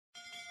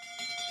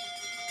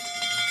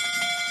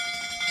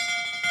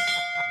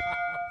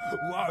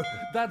Wow,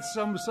 that's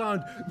some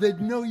sound.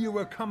 They'd know you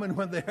were coming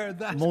when they heard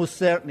that. Most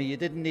certainly. You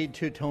didn't need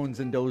two tones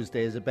in those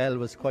days. A bell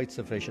was quite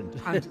sufficient.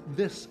 And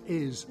this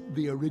is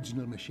the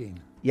original machine.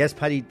 Yes,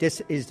 Paddy,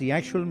 this is the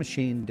actual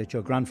machine that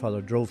your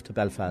grandfather drove to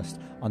Belfast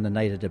on the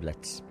night of the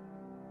Blitz.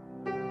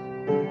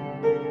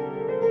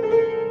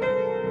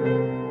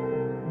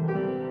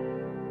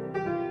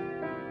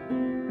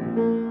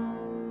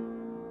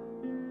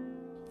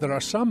 There are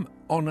some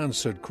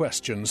unanswered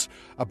questions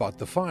about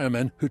the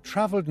firemen who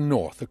travelled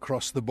north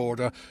across the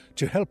border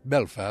to help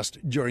Belfast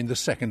during the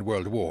Second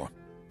World War.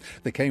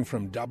 They came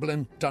from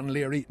Dublin,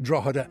 Dunleary,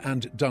 Drogheda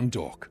and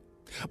Dundalk.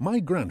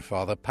 My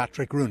grandfather,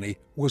 Patrick Rooney,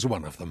 was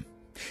one of them.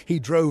 He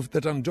drove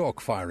the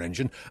Dundalk fire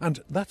engine, and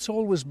that's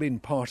always been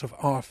part of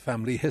our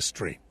family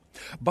history.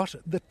 But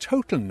the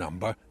total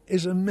number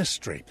is a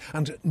mystery,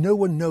 and no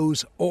one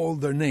knows all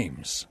their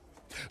names.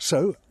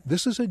 So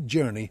this is a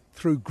journey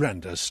through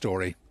Granda's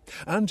story,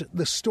 and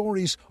the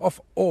stories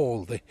of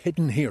all the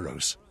hidden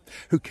heroes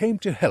who came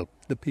to help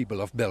the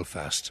people of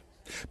Belfast.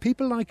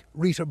 People like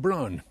Rita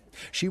Brown.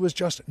 She was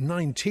just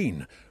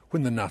 19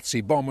 when the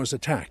Nazi bombers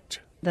attacked.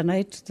 The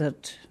night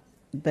that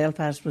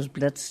Belfast was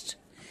blitzed,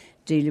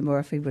 Delia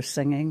Murphy was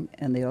singing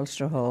in the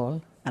Ulster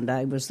Hall, and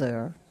I was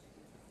there.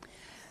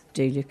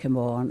 Delia came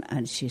on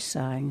and she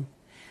sang.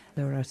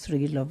 There were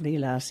three lovely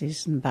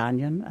lassies in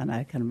Banyan, and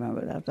I can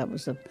remember that. That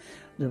was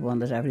the one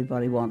that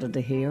everybody wanted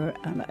to hear,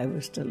 and I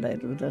was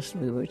delighted with this.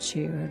 We were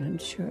cheering and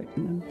shouting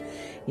and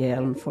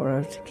yelling for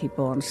her to keep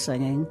on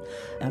singing,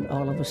 and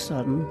all of a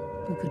sudden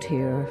we could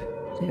hear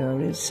the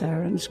early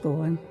sirens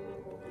going,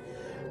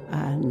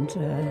 and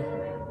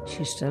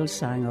she still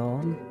sang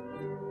on.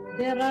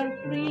 There are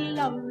three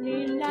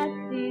lovely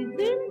lassies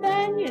in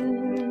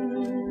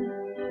Banyan,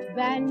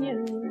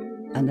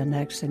 Banyan. And the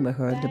next thing we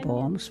heard the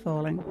bombs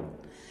falling.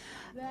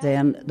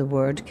 Then the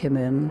word came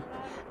in,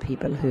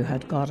 people who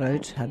had got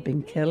out had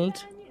been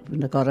killed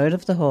when they got out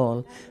of the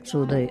hall.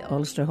 So the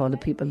Ulster Hall, the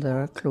people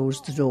there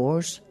closed the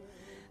doors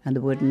and they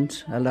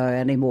wouldn't allow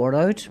any more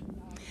out.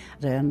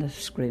 Then the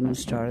screaming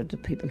started. The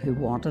people who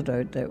wanted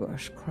out, they were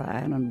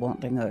crying and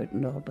wanting out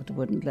and all, but they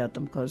wouldn't let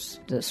them because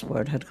this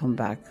word had come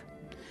back.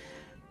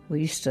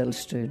 We still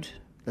stood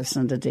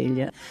listening to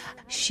Delia.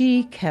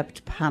 She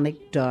kept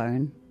panic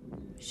down.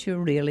 She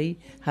really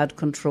had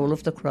control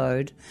of the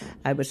crowd.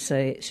 I would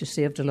say she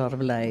saved a lot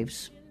of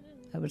lives.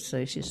 I would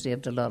say she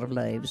saved a lot of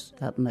lives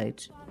that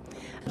night.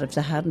 But if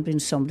there hadn't been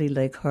somebody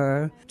like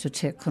her to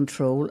take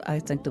control, I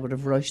think they would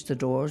have rushed the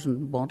doors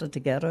and wanted to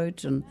get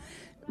out. And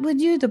we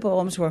knew the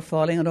bombs were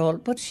falling and all,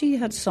 but she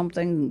had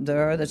something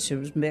there that she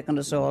was making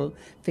us all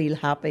feel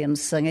happy and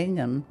singing,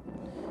 and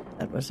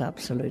it was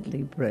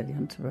absolutely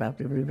brilliant,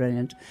 absolutely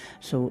brilliant.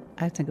 So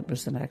I think it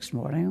was the next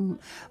morning.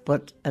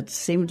 But it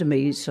seemed to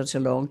me such a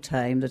long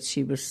time that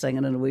she was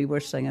singing and we were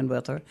singing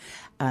with her.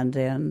 And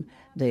then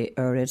the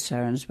air raid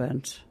sirens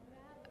went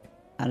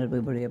and we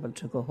were able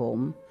to go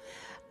home.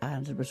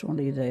 And it was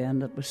only then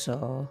that we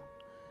saw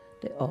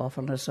the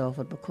awfulness of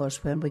it,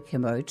 because when we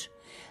came out,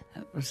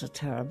 it was a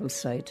terrible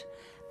sight.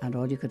 And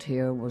all you could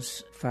hear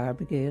was fire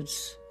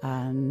brigades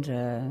and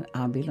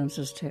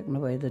ambulances taking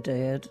away the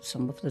dead,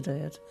 some of the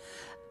dead,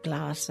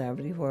 glass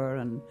everywhere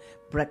and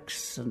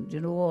bricks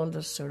and, all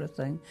this sort of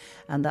thing.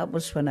 And that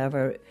was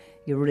whenever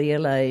you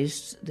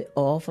realised the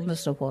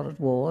awfulness of what it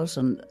was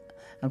and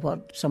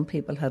what some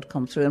people had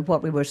come through and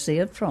what we were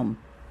saved from.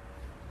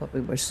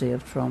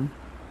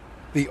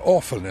 The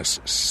awfulness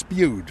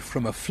spewed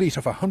from a fleet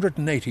of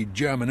 180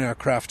 German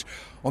aircraft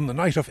on the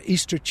night of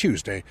Easter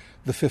Tuesday,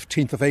 the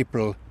 15th of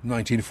April,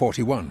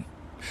 1941.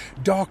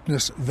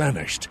 Darkness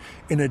vanished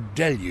in a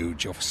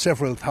deluge of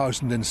several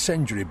thousand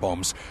incendiary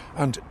bombs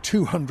and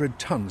 200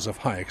 tons of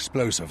high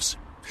explosives.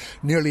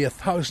 Nearly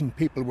 1,000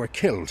 people were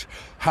killed,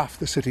 half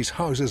the city's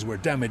houses were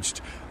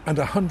damaged, and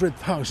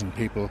 100,000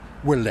 people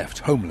were left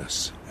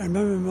homeless. I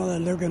remember my mother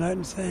looking out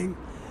and saying,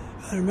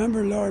 I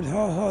remember Lord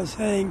Haw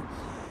saying,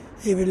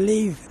 he would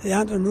leave the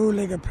Antrim Road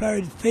like a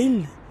ploughed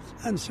field.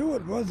 And so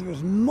it was. There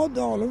was mud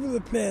all over the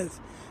place.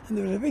 And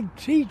there was a big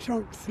tree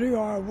trunk through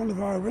one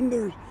of our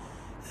windows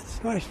that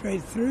smashed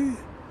right through.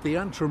 The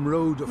Antrim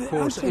Road, of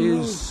course,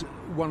 is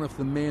one of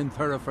the main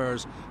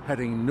thoroughfares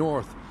heading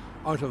north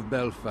out of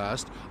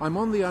Belfast. I'm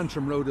on the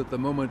Antrim Road at the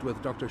moment with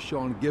Dr.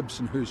 Sean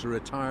Gibson, who's a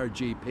retired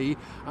GP,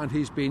 and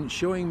he's been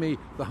showing me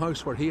the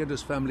house where he and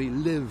his family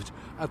lived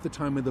at the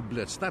time of the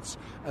Blitz. That's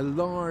a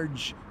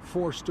large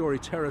 4-storey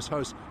terrace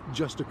house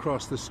just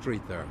across the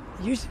street there.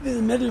 It used to be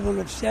the middle one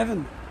of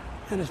 7,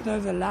 and it's now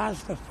the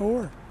last of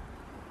 4.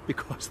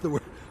 Because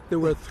there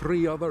were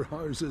 3 other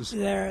houses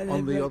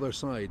on the other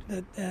side.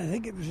 I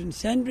think it was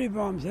incendiary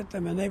bombs hit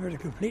them and they were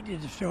completely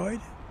destroyed.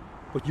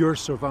 But you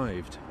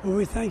survived.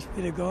 Oh, thanks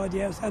be to God,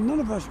 yes. And none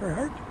of us were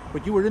hurt.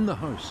 But you were in the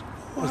house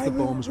as the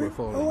bombs were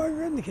falling. Oh, I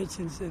were in the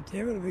kitchen, the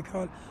table, we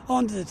called,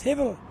 onto the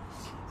table.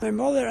 My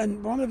mother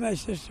and one of my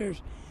sisters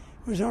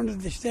was under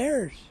the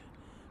stairs.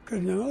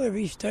 Because my mother,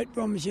 wee stout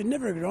woman, she'd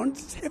never got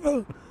onto the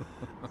table.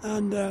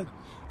 And,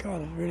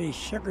 God, it really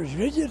shook us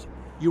rigid.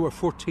 You were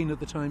 14 at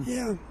the time?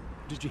 Yeah.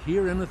 Did you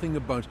hear anything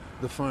about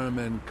the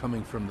firemen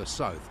coming from the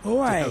south to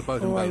I help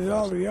out in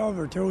Belfast? We all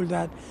were told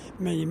that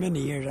many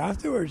years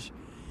afterwards.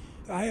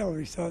 I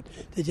always thought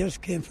they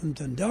just came from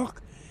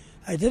Dundalk.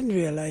 I didn't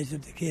realise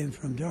that they came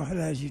from Drogheda,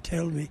 as you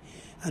told me,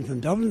 and from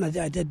Dublin. I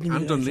didn't.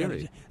 And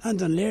Dunleary. And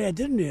Dunleary. I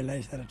didn't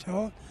realise that at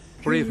all.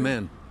 Brave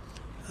men.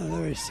 And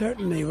they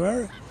certainly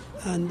were,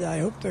 and I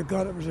hope to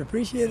God it was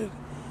appreciated,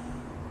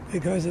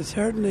 because it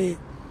certainly,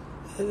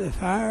 the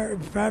fire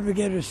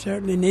brigade was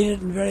certainly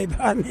needed and very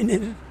badly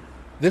needed.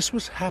 This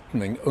was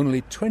happening only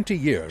 20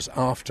 years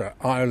after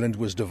Ireland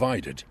was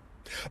divided.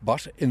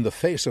 But in the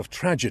face of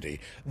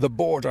tragedy, the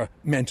border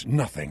meant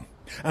nothing,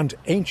 and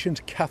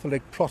ancient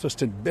Catholic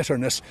Protestant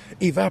bitterness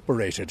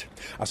evaporated,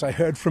 as I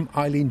heard from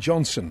Eileen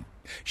Johnson.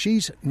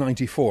 She's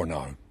 94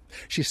 now.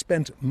 She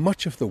spent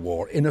much of the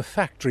war in a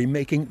factory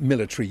making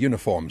military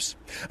uniforms,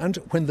 and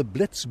when the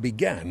Blitz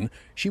began,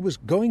 she was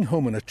going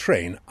home on a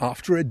train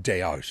after a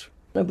day out.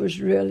 I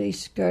was really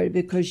scared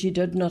because you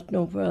did not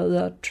know whether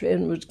that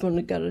train was going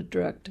to get a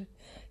direct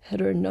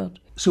hit or not.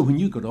 So when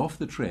you got off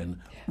the train,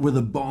 were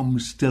the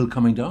bombs still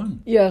coming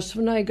down? Yes,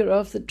 when I got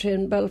off the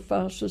train,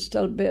 Belfast was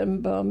still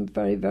being bombed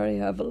very, very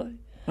heavily.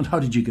 And how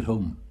did you get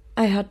home?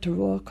 I had to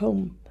walk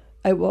home.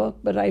 I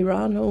walked, but I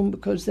ran home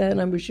because then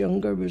I was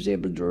younger, was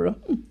able to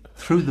run.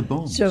 Through the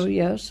bombs? So,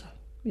 yes,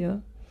 yeah.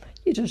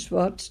 You just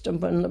watched,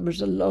 and when there was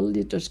a lull,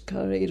 you just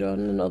carried on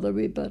another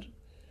wee bit.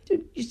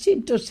 You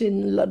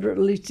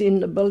literally seen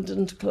the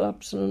buildings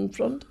collapsing in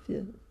front of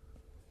you.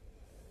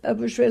 It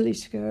was really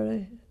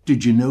scary.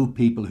 Did you know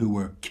people who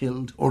were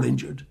killed or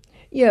injured?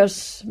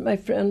 Yes, my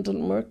friend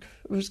in work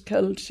was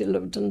killed. She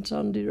lived in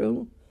Sandy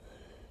Row.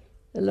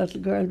 A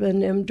little girl by the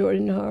name of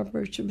Doreen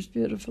Harper. She was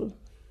beautiful.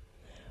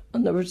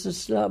 And there was a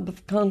slab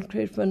of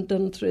concrete went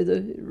in through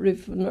the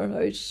roof in her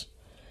house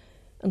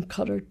and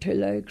cut her 2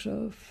 legs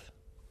off.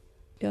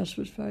 Yes, it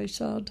was very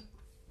sad.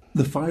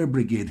 The fire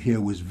brigade here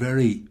was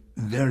very,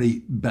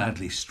 very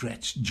badly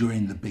stretched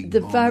during the big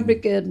bombing. The fire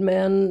brigade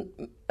men,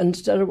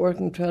 instead of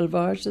working 12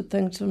 hours, I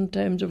think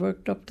sometimes they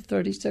worked up to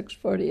 36,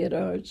 48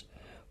 hours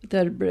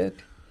without a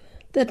break.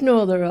 They had no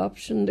other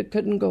option. They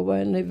couldn't go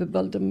away and leave a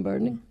building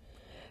burning.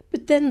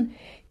 But then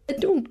they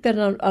don't get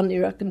any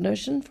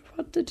recognition for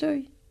what they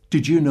do.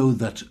 Did you know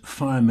that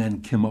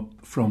firemen came up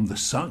from the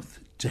south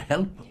to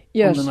help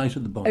on the night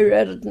of the bomb? I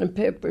read it in the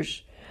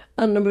papers,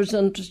 and it was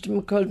interesting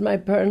because my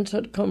parents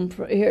had come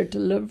here to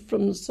live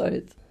from the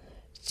south.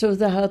 So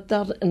they had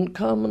that in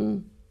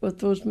common with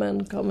those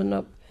men coming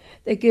up.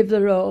 They gave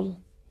their all.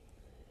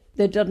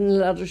 They didn't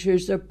let us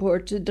use their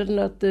ports. They didn't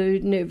let the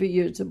Navy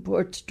use the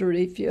ports to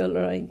refuel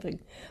or anything.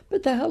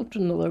 But they helped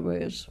in other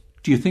ways.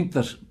 Do you think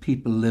that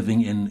people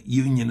living in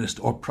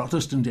Unionist or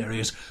Protestant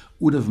areas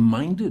would have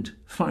minded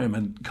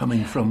firemen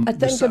coming from the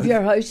south? I think if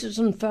your house is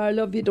on fire,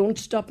 love, you don't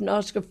stop and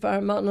ask a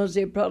fireman, is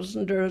he a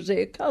Protestant or is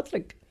he a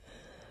Catholic?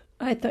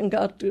 I think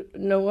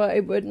no, I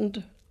wouldn't.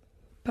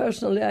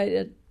 Personally,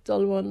 I'd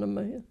still want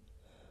them.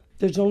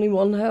 There's only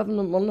one heaven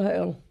and one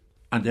hell.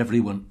 And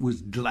everyone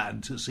was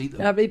glad to see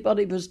them?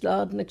 Everybody was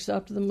glad and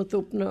accepted them with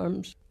open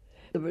arms.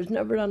 There was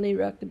never any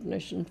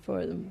recognition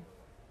for them.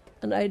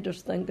 And I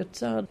just think it's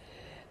sad.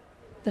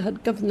 They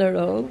had given their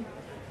all.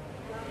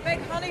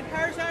 Big honey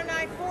pears are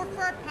now £4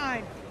 for a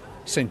pound.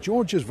 St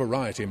George's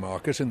Variety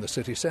Market in the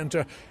city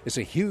centre is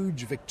a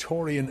huge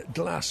Victorian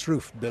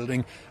glass-roofed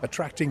building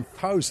attracting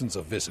thousands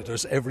of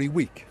visitors every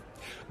week.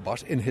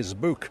 But in his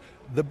book,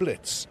 The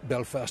Blitz,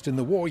 Belfast in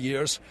the War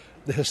Years,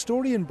 the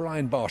historian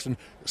Brian Barton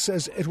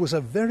says it was a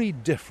very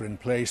different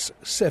place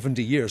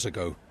 70 years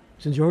ago.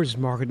 St George's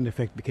Market, in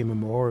effect, became a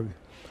morgue.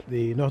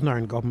 The Northern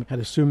Ireland government had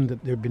assumed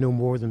that there would be no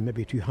more than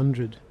maybe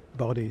 200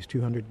 bodies,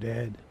 200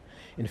 dead.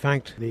 In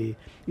fact, the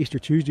Easter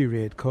Tuesday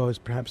raid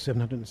caused perhaps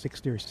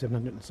 760 or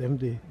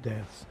 770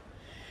 deaths.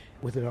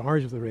 Within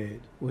hours of the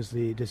raid was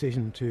the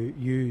decision to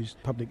use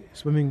public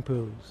swimming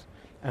pools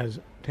as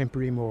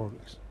temporary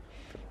morgues.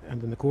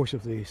 And in the course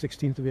of the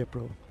 16th of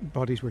April,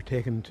 bodies were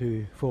taken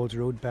to Falls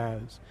Road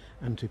Baths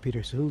and to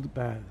Petershill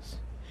Baths.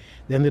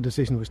 Then the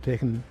decision was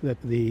taken that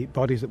the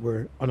bodies that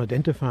were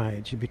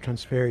unidentified should be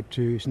transferred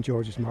to St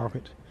George's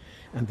Market,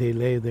 and they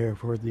lay there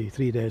for the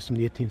 3 days from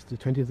the 18th to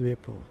the 20th of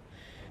April.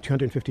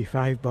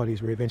 255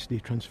 bodies were eventually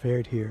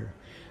transferred here,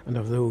 and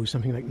of those,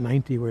 something like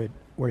 90 were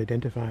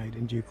identified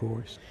in due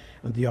course,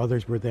 and the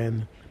others were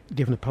then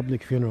given a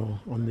public funeral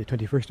on the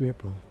 21st of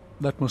April.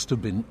 That must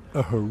have been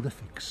a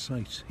horrific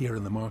sight here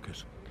in the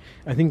market.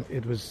 I think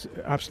it was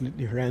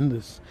absolutely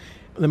horrendous.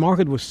 The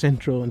market was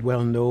central and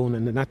well known,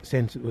 and in that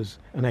sense it was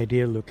an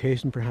ideal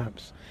location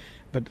perhaps,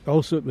 but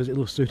also it was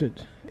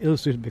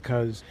ill-suited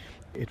because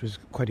it was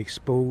quite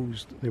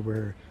exposed. There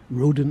were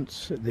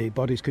rodents, the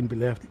bodies couldn't be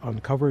left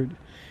uncovered,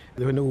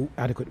 there were no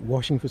adequate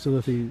washing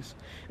facilities,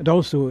 and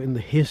also in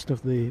the haste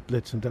of the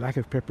Blitz and the lack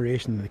of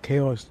preparation and the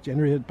chaos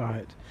generated by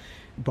it,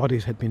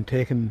 bodies had been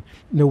taken,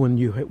 no one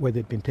knew where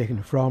they'd been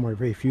taken from, or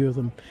very few of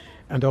them,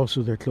 and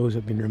also their clothes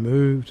had been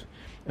removed,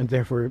 and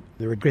therefore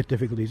there were great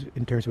difficulties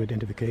in terms of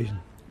identification.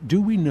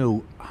 Do we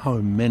know how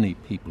many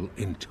people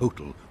in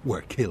total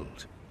were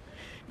killed?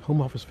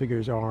 Home Office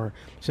figures are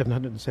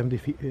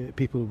 770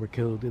 people were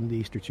killed in the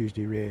Easter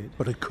Tuesday raid.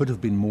 But it could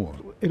have been more.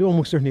 It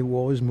almost certainly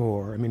was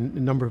more. I mean, a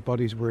number of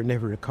bodies were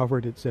never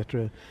recovered,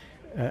 etc.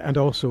 And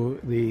also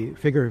the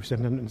figure of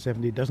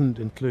 770 doesn't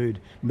include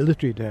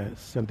military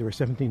deaths, and there were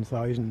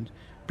 17,000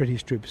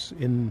 British troops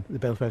in the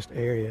Belfast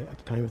area at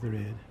the time of the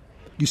raid.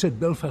 You said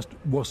Belfast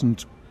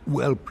wasn't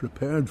well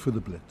prepared for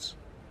the Blitz.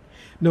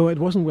 No, it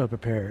wasn't well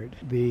prepared.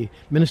 The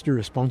minister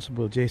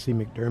responsible, J.C.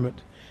 McDermott,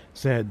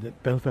 said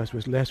that Belfast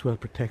was less well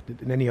protected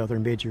than any other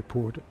major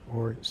port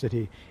or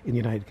city in the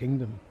United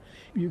Kingdom.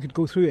 You could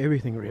go through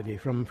everything really,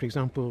 from, for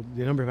example,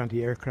 the number of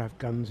anti-aircraft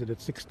guns. It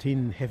had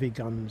 16 heavy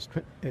guns,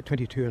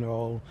 22 in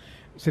all.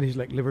 Cities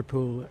like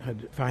Liverpool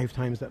had 5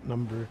 times that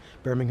number,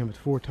 Birmingham had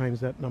 4 times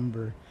that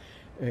number.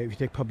 If you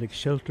take public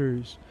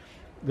shelters,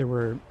 there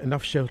were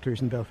enough shelters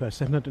in Belfast,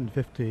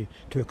 750,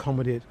 to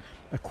accommodate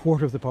a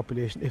quarter of the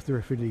population if they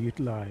were fully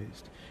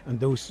utilised. And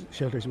those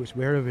shelters which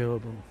were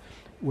available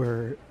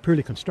were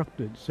poorly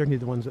constructed, certainly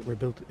the ones that were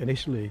built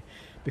initially,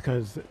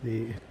 because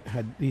they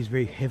had these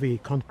very heavy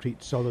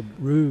concrete solid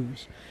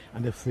roofs,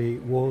 and if the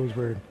walls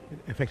were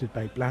affected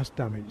by blast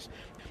damage,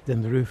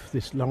 then the roof,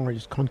 this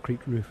large concrete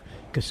roof,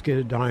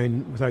 cascaded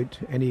down without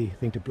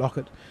anything to block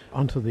it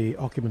onto the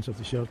occupants of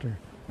the shelter.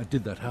 And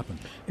did that happen?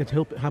 It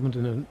happened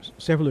on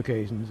several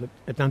occasions, at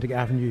Atlantic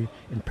Avenue,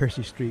 in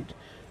Percy Street,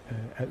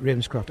 at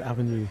Ravenscroft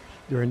Avenue.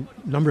 There are a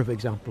number of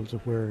examples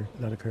of where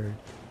that occurred.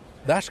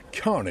 That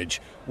carnage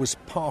was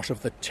part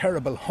of the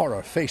terrible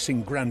horror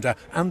facing Granda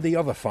and the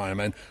other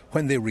firemen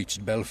when they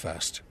reached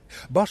Belfast.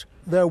 But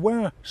there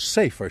were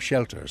safer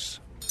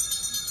shelters.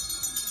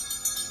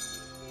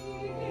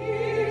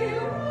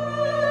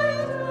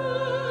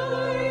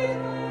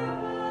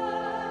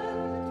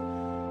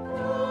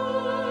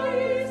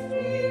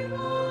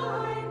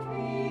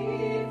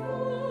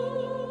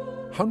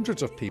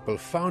 Hundreds of people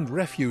found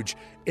refuge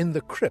in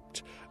the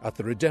crypt at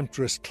the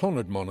Redemptorist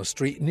Clonard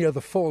Monastery near the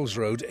Falls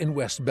Road in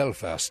West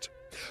Belfast.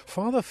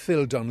 Father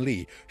Phil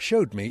Dunlea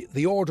showed me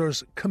the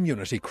Order's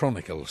community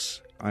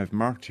chronicles. I've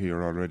marked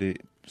here already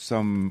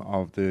some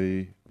of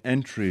the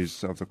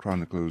entries of the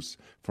chronicles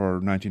for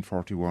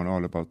 1941,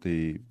 all about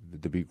the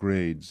big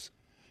raids.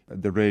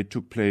 The raid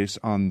took place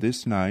on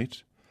this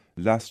night,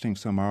 lasting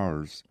some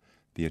hours.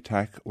 The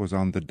attack was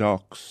on the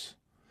docks.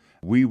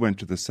 We went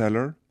to the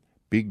cellar.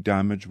 Big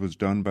damage was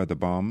done by the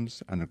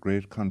bombs, and a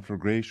great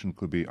conflagration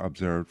could be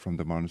observed from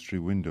the monastery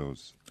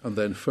windows. And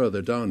then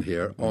further down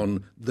here,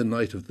 on the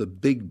night of the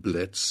big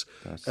Blitz,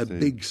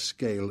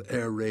 big-scale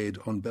air raid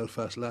on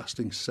Belfast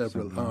lasting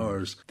several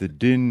hours. The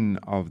din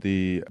of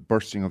the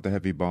bursting of the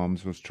heavy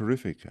bombs was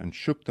terrific and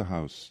shook the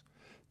house.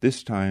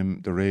 This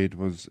time the raid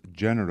was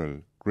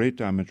general. Great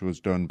damage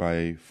was done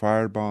by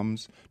fire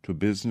bombs to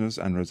business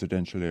and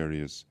residential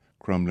areas.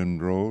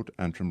 Crumlin Road,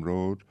 Antrim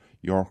Road,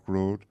 York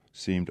Road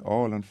seemed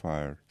all on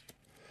fire.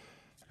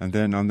 And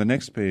then on the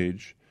next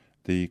page,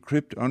 the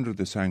crypt under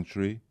the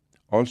sanctuary,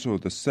 also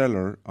the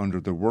cellar under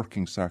the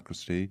working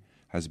sacristy,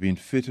 has been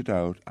fitted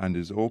out and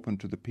is open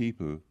to the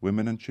people,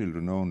 women and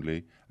children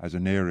only, as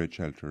an air raid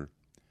shelter.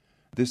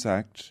 This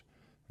act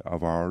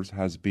of ours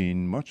has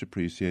been much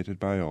appreciated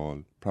by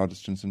all,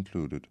 Protestants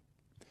included.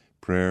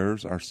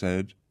 Prayers are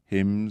said,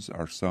 hymns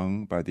are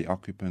sung by the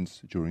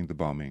occupants during the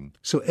bombing.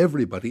 So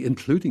everybody,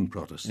 including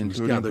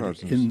Protestants, gathered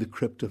in the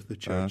crypt of the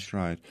church. That's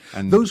right.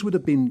 And those would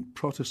have been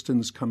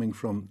Protestants coming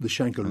from the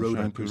Shankill Road,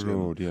 I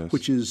presume, yes.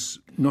 Which is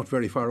not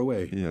very far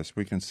away. Yes,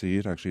 we can see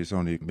it. Actually, it's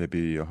only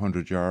maybe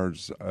 100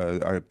 yards.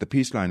 The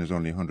peace line is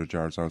only 100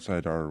 yards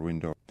outside our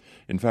window.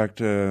 In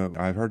fact,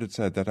 I've heard it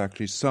said that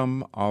actually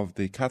some of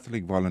the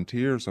Catholic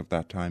volunteers of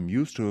that time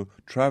used to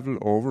travel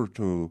over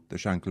to the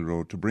Shankill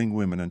Road to bring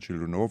women and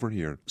children over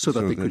here. So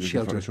that they could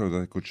shelter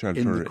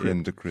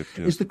in the crypt.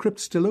 Yes. Is the crypt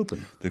still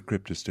open? The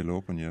crypt is still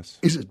open, yes.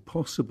 Is it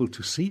possible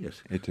to see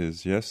it? It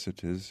is, yes,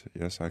 it is.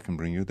 Yes, I can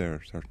bring you there,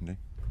 certainly.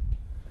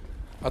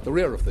 At the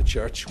rear of the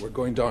church, we're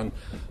going down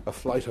a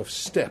flight of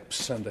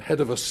steps, and ahead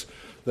of us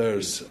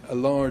there's a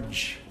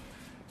large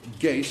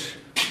gate.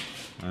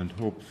 And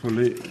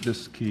hopefully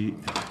this key...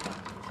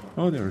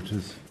 Oh, there it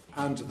is.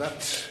 And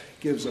that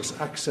gives us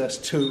access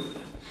to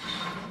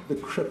the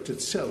crypt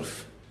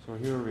itself. So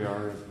here we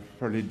are, a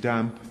fairly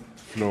damp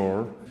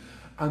floor.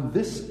 And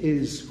this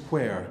is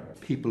where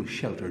people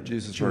sheltered.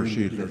 This is where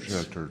people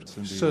sheltered.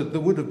 So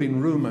there would have been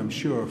room, I'm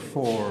sure,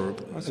 for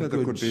a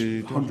good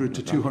 100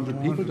 to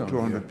 200 people down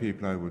 200 here.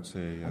 People, I would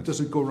say, yes.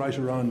 Does it go right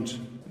around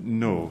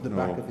the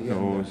back of the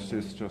end? No,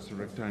 it's just a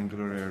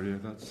rectangular area.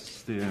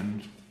 That's the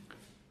end.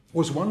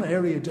 Was one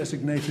area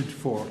designated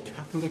for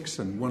Catholics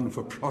and one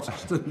for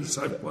Protestants?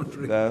 I'm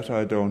wondering. That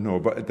I don't know.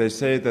 But they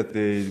say that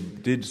they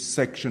did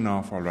section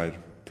off, all right,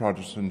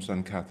 Protestants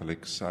and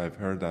Catholics. I've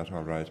heard that,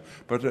 all right.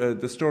 But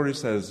the story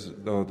says,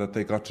 though, that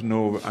they got to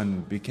know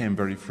and became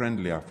very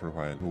friendly after a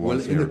while. Well,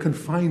 in a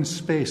confined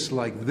space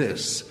like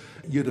this,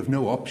 you'd have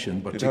no option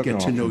but to get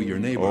to know your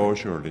neighbour. Oh,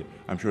 surely.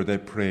 I'm sure they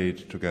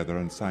prayed together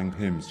and sang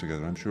hymns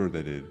together. I'm sure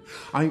they did.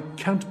 I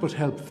can't but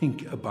help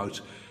think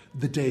about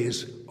the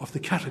days of the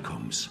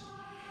catacombs.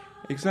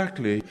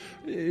 Exactly.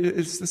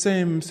 It's the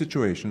same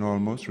situation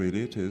almost,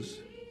 really, it is.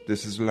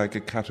 This is like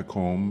a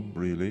catacomb,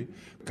 really.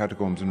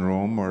 Catacombs in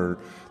Rome were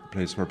the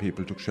place where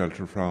people took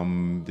shelter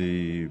from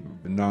the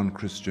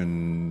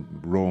non-Christian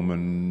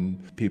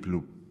Roman people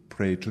who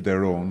prayed to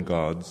their own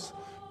gods.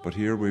 But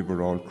here we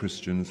were all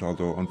Christians,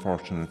 although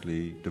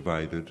unfortunately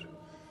divided,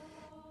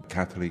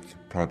 Catholic,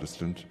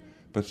 Protestant.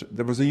 But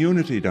there was a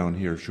unity down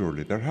here,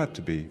 surely. There had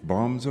to be.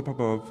 Bombs up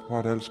above,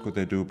 what else could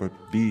they do but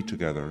be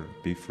together,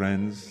 be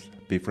friends,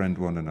 befriend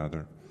one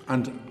another?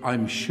 And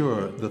I'm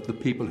sure that the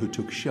people who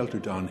took shelter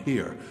down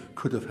here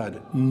could have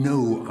had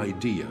no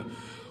idea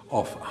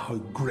of how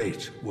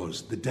great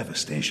was the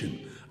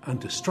devastation and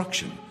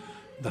destruction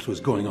that was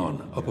going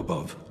on up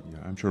above. Yeah,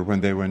 I'm sure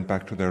when they went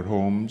back to their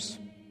homes,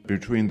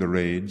 between the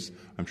raids,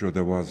 I'm sure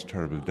there was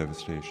terrible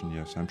devastation,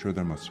 yes, I'm sure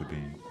there must have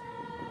been.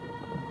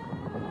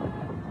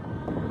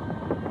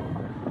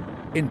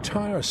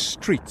 Entire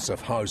streets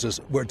of houses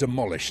were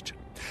demolished,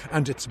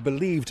 and it's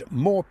believed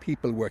more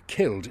people were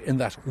killed in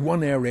that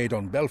one air raid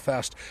on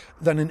Belfast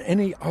than in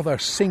any other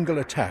single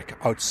attack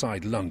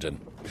outside London.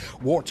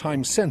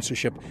 Wartime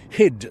censorship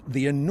hid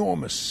the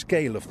enormous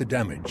scale of the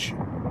damage.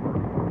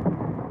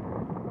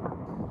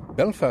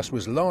 Belfast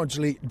was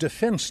largely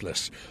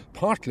defenceless,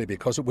 partly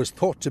because it was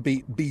thought to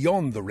be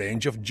beyond the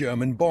range of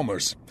German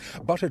bombers.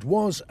 But it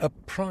was a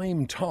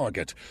prime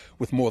target,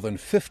 with more than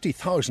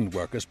 50,000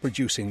 workers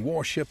producing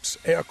warships,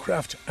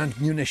 aircraft and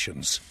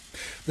munitions.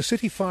 The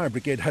City Fire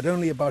Brigade had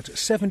only about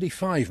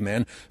 75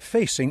 men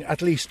facing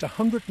at least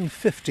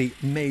 150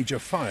 major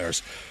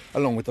fires,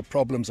 along with the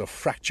problems of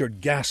fractured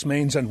gas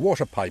mains and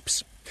water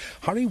pipes.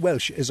 Harry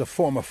Welsh is a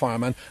former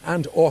fireman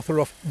and author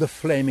of The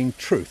Flaming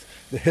Truth,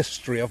 the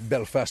history of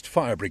Belfast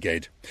Fire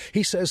Brigade.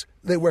 He says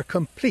they were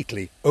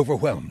completely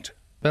overwhelmed.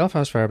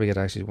 Belfast Fire Brigade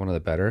actually one of the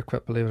better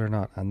equipped, believe it or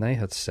not, and they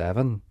had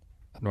 7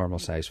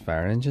 normal-sized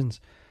fire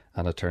engines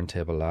and a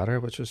turntable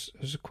ladder, which was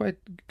quite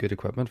good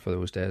equipment for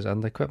those days,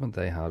 and the equipment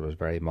they had was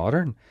very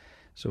modern,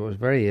 so it was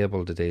very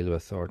able to deal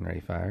with ordinary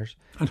fires.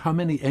 And how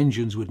many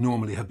engines would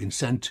normally have been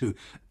sent to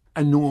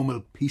a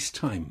normal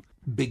peacetime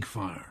big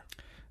fire?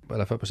 Well,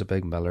 if it was a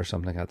big mill or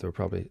something like that, they would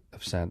probably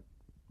have sent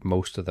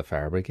most of the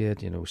fire brigade,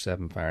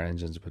 7 fire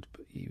engines, but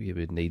you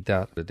would need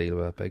that to deal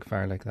with a big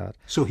fire like that.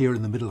 So here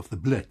in the middle of the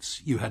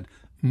Blitz, you had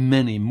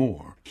many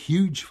more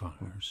huge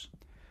fires.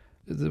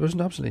 There was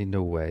absolutely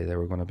no way they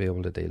were going to be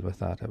able to deal with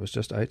that. It was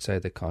just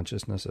outside the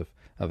consciousness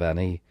of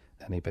any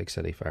big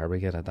city fire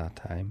brigade at that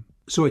time.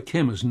 So it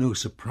came as no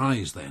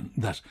surprise then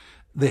that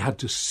they had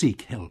to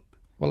seek help.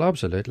 Well,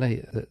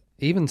 absolutely.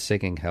 Even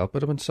seeking help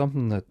would have been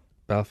something that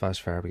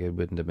Belfast Fire Brigade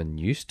wouldn't have been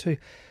used to.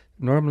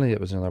 Normally it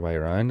was the other way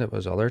around. It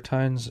was other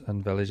towns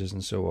and villages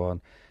and so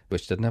on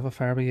which didn't have a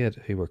fire brigade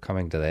who were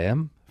coming to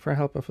them for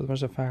help if there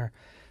was a fire.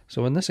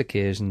 So on this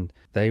occasion,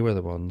 they were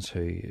the ones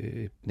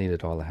who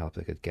needed all the help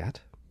they could get.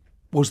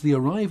 Was the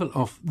arrival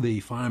of the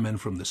firemen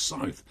from the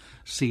south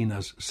seen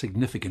as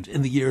significant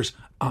in the years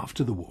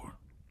after the war?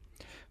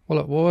 Well,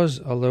 it was,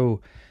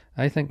 although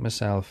I think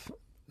myself,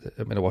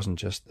 it wasn't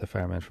just the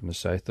firemen from the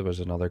south. There was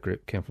another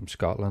group came from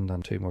Scotland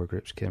and 2 more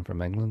groups came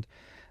from England.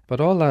 But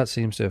all that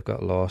seems to have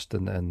got lost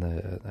in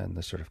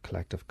the sort of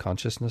collective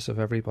consciousness of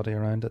everybody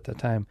around at the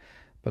time.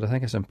 But I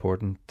think it's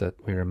important that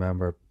we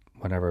remember,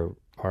 whenever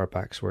our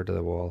backs were to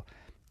the wall,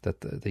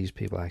 that these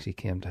people actually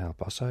came to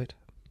help us out.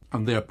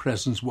 And their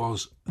presence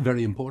was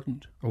very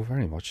important? Oh,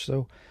 very much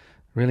so.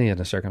 Really, in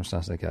a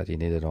circumstance like that, you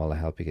needed all the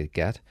help you could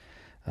get.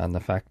 And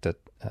the fact that,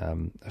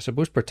 I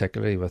suppose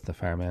particularly with the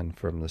firemen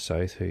from the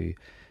south who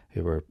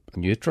were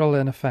neutral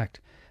in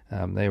effect,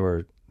 they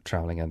were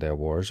travelling into a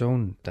war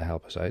zone to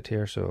help us out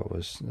here, so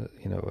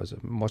it was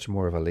much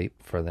more of a leap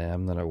for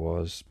them than it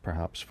was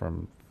perhaps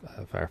from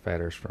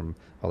firefighters from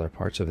other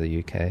parts of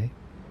the UK.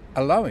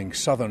 Allowing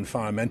southern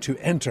firemen to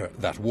enter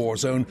that war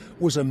zone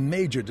was a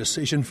major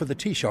decision for the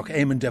Taoiseach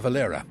Eamon de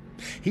Valera.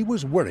 He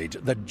was worried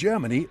that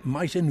Germany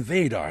might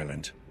invade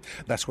Ireland.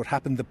 That's what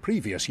happened the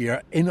previous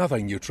year in other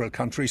neutral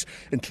countries,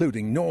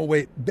 including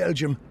Norway,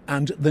 Belgium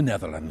and the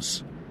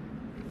Netherlands.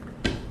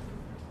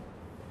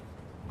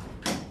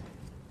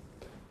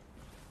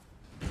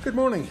 Good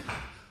morning.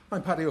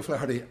 I'm Paddy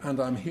O'Flaherty and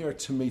I'm here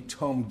to meet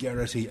Tom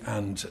Geraghty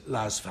and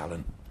Laz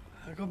Fallon.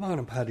 Good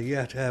morning, Paddy.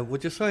 Yeah,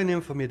 would you sign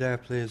in for me there,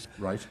 please?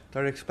 Right.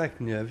 They're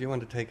expecting you. If you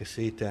want to take a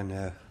seat,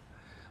 then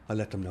I'll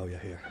let them know you're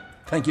here.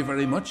 Thank you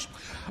very much.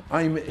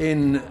 I'm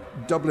in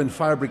Dublin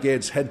Fire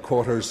Brigade's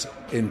headquarters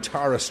in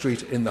Tara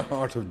Street in the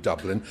heart of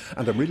Dublin,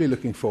 and I'm really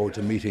looking forward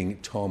to meeting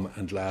Tom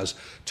and Laz.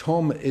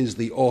 Tom is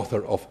the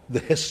author of The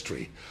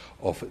History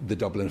of the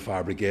Dublin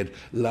Fire Brigade.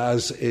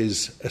 Laz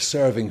is a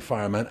serving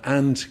fireman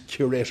and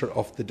curator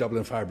of the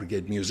Dublin Fire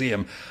Brigade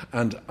Museum,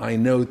 and I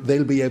know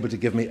they'll be able to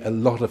give me a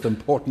lot of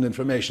important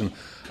information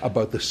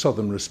about the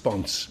southern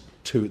response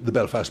to the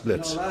Belfast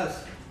Blitz. No,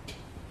 Laz.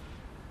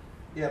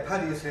 Yeah,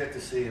 Paddy is here to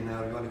see you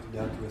now. You want to come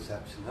down to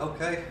reception,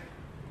 okay?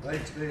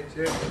 Right, great,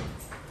 cheers.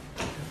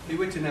 Be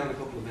with you now in a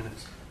couple of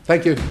minutes.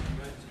 Thank you. Right,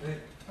 great.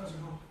 How's it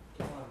going?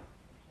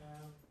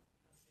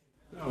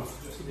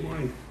 Good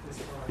morning.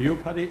 Are you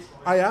Paddy?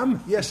 I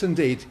am, yes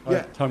indeed.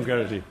 Yeah. Tom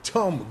Geraghty.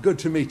 Tom, good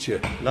to meet you.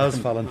 Laz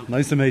Fallon,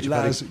 nice to meet you,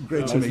 Paddy. Laz,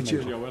 great to meet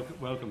you.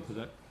 Welcome to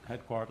the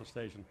headquarters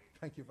station.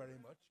 Thank you very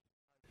much.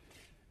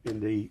 In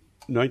the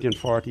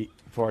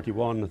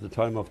 1940-41, at the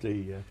time of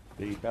the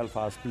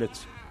Belfast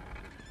Blitz,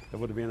 there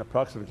would have been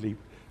approximately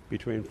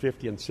between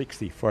 50 and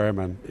 60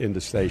 firemen in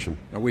the station.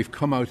 Now we've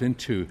come out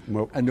into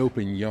an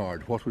open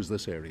yard. What was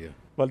this area?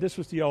 Well, this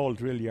was the old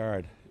drill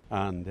yard,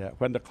 and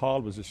when the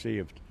call was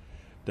received,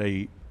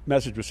 the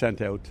message was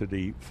sent out to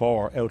the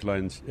 4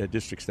 outlying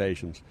district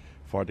stations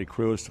for the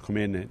crews to come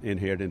in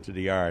here into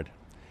the yard.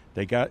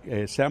 They got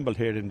assembled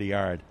here in the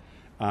yard,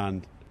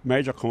 and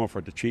Major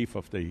Comerford, the chief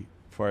of the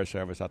fire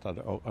service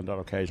on that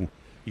occasion,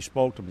 he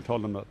spoke to them and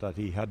told them that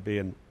he had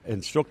been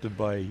instructed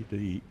by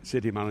the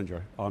city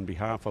manager on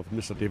behalf of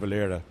Mr. De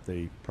Valera,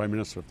 the Prime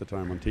Minister at the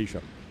time, on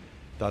Taoiseach,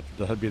 that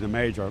there had been a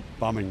major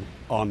bombing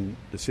on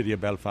the city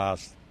of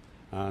Belfast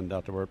and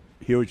that there were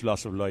huge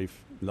loss of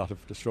life, a lot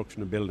of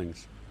destruction of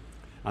buildings,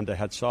 and they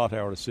had sought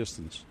our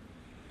assistance.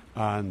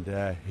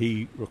 And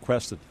he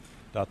requested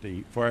that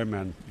the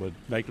firemen would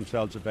make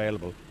themselves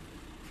available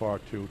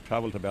to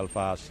travel to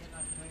Belfast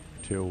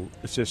to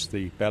assist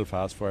the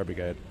Belfast Fire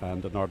Brigade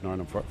and the Northern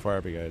Ireland Fire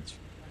Brigades.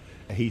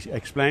 He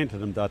explained to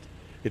them that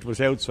it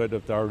was outside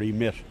of their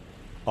remit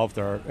of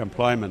their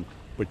employment,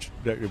 which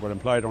they were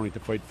employed only to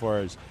fight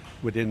fires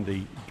within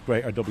the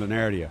Greater Dublin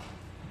area.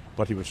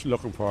 But he was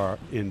looking for,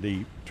 in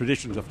the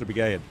traditions of the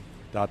brigade,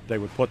 that they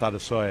would put that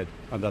aside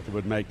and that they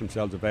would make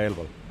themselves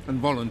available. And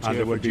volunteer. And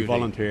they would for be duty.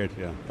 volunteered,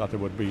 yeah. That there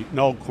would be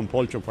no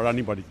compulsion for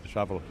anybody to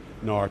travel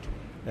north.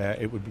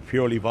 It would be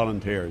purely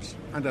volunteers.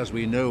 And as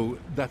we know,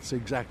 that's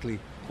exactly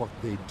what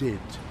they did.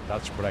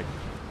 That's correct.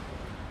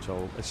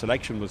 So a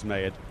selection was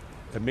made,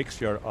 a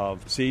mixture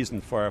of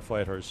seasoned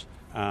firefighters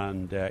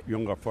and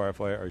younger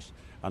firefighters.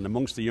 And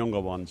amongst the younger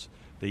ones,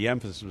 the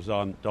emphasis was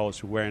on those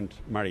who weren't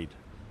married.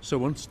 So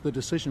once the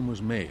decision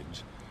was made,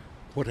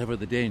 whatever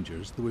the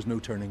dangers, there was no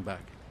turning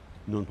back?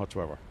 None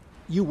whatsoever.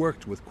 You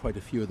worked with quite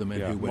a few of the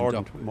men who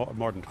went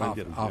more than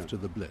 20 of them, after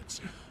the Blitz.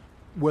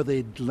 Were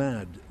they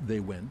glad they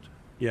went?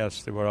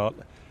 Yes, they were.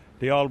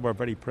 They all were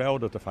very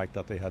proud of the fact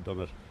that they had done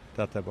it,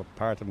 that they were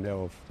part of now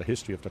of the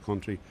history of the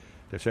country.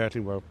 They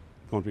certainly were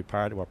going to be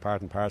part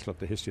and parcel of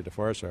the history of the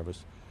fire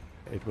service.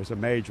 It was a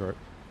major,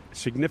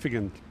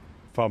 significant,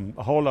 from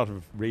a whole lot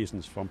of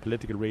reasons, from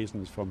political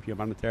reasons, from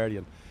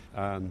humanitarian,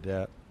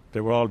 and they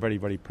were all very,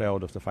 very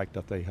proud of the fact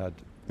that they had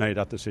made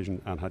that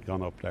decision and had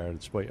gone up there in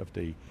spite of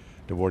the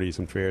worries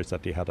and fears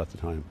that they had at the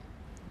time.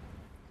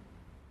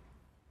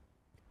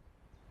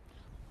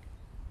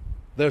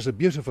 There's a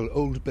beautiful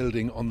old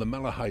building on the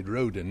Malahide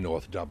Road in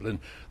North Dublin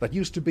that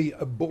used to be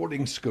a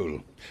boarding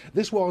school.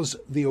 This was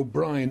the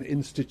O'Brien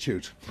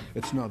Institute.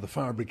 It's now the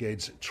Fire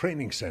Brigade's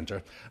training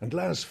centre, and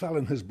Laz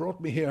Fallon has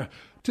brought me here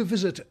to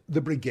visit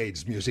the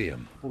Brigade's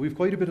museum. Well, we've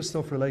quite a bit of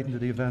stuff relating to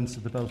the events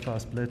of the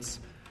Belfast Blitz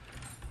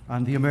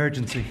and the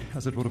emergency,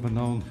 as it would have been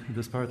known in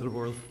this part of the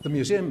world. The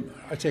museum,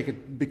 I take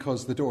it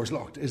because the door's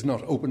locked, is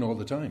not open all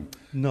the time?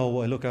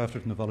 No, I look after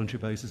it on a voluntary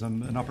basis.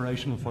 I'm an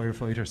operational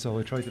firefighter, so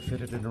I try to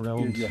fit it in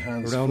around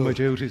full. My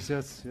duties,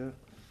 yes. Yeah.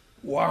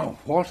 Wow,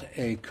 what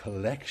a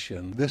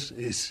collection. This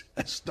is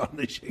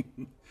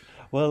astonishing.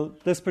 Well,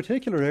 this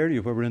particular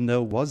area where we're in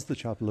now was the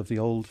chapel of the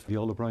old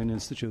O'Brien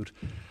Institute.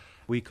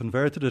 We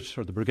converted it,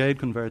 or the brigade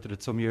converted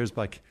it some years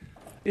back,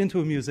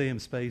 into a museum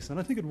space, and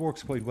I think it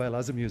works quite well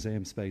as a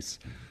museum space.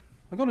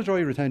 I'm going to draw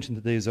your attention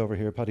to these over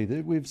here, Paddy.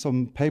 We have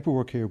some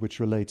paperwork here which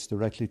relates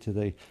directly to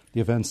the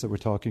events that we're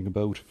talking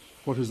about.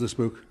 What is this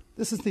book?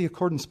 This is the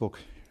accordance book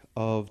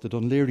of the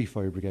Dún Laoghaire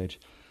Fire Brigade.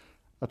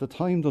 At the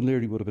time, Dún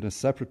Laoghaire would have been a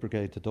separate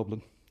brigade to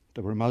Dublin.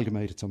 They were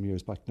amalgamated some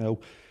years back now.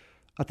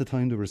 At the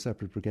time, they were a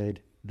separate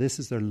brigade. This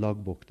is their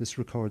logbook. This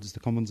records the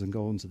comings and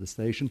goings of the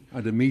station.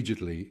 And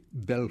immediately,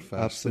 Belfast,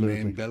 Absolutely.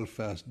 The name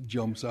Belfast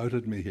jumps out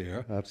at me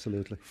here.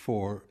 Absolutely.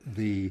 For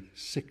the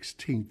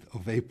 16th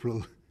of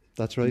April,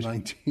 that's right,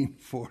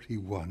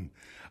 1941.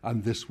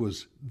 And this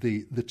was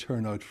the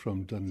turnout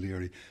from Dún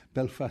Laoghaire.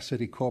 Belfast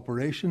City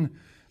Corporation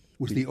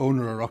was the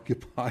owner or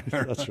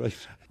occupier. That's right.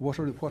 What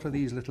are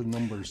these little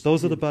numbers?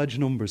 Those are the badge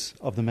numbers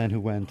of the men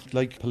who went.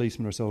 Like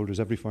policemen or soldiers,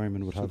 every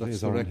fireman would have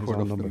his own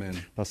number. The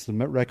men. That's the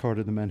record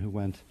of the men who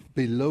went.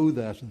 Below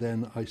that,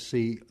 then, I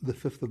see the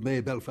 5th of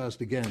May,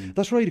 Belfast again.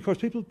 That's right. Of course,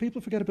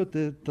 people forget about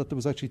that there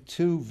was actually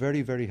 2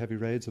 very, very heavy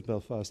raids at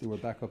Belfast. They were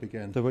back up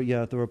again. They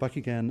were back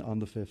again on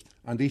the 5th.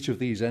 And each of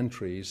these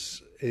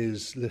entries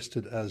is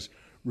listed as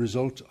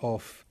result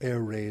of air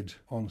raid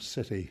on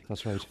city.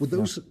 That's right.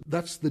 Well,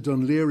 that's the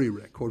Dún Laoghaire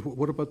record.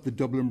 What about the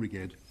Dublin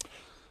Brigade?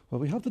 Well,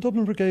 we have the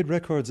Dublin Brigade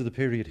records of the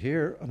period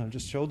here, and I'll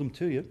just show them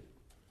to you,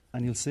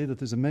 and you'll see that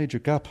there's a major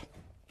gap.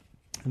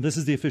 And this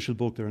is the official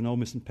book. There are no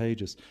missing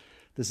pages.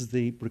 This is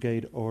the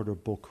Brigade Order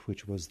Book,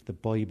 which was the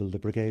Bible. The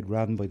brigade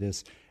ran by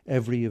this.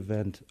 Every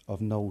event of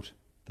note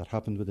that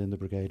happened within the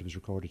brigade was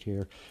recorded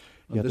here.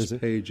 And this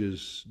page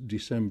is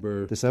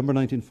December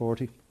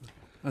 1940.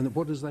 And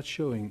what is that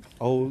showing?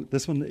 Oh,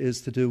 this one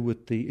is to do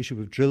with the issue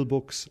of drill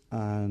books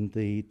and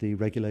the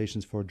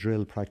regulations for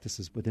drill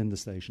practices within the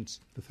stations.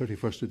 The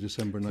 31st of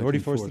December 1940.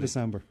 31st of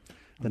December.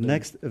 The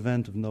next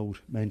event of note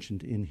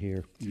mentioned in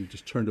here. You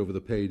just turned over the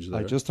page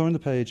there. I just turned the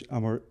page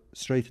and we're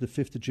straight to the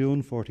 5th of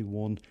June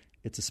 41.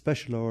 It's a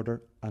special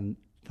order and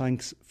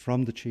thanks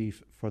from the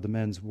Chief for the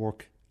men's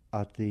work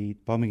at the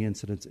bombing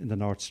incident in the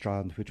North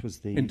Strand, which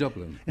was the... In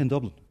Dublin? In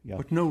Dublin, yeah.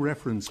 But no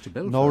reference to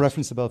Belfast? No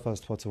reference to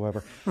Belfast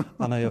whatsoever.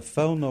 And I have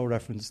found no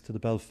reference to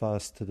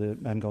the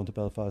men going to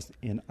Belfast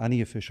in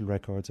any official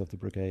records of the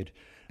brigade.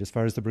 As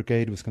far as the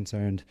brigade was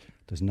concerned,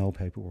 there's no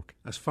paperwork.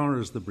 As far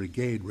as the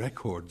brigade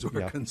records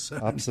were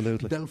concerned,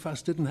 absolutely.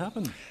 Belfast didn't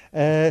happen?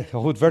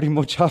 It very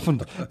much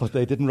happened, but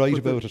they didn't write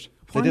about it.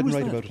 Why was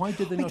that? Why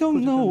did they not I don't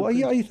put know.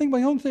 it I think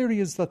my own theory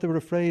is that they were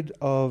afraid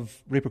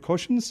of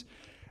repercussions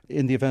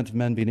in the event of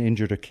men being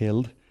injured or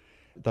killed,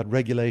 that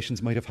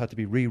regulations might have had to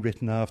be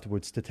rewritten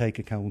afterwards to take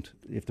account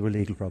if there were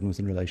legal problems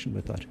in relation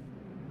with that.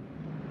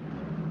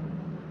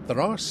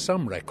 There are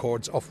some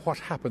records of what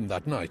happened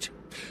that night.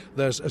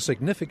 There's a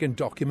significant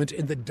document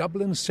in the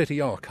Dublin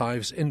City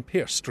Archives in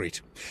Pearse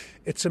Street.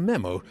 It's a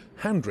memo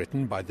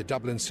handwritten by the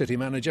Dublin City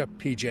manager,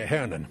 P.J.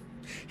 Hernan.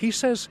 He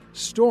says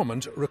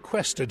Stormont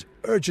requested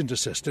urgent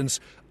assistance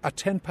at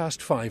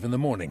 5:10 in the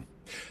morning.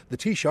 The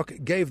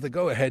Taoiseach gave the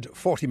go-ahead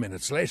 40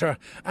 minutes later,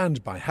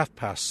 and by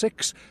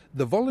 6:30,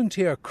 the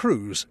volunteer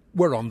crews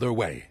were on their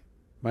way.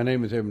 My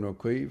name is Eamon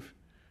O'Keefe.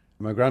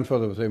 My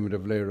grandfather was Eamon de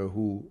Valera,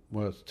 who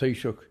was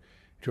Taoiseach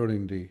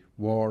during the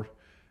war,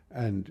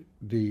 and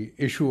the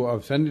issue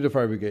of sending the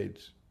fire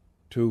brigades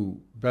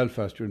to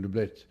Belfast during the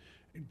Blitz,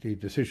 the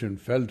decision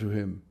fell to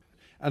him.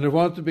 And it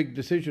was a big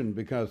decision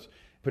because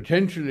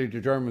potentially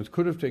the Germans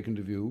could have taken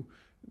the view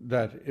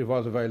that it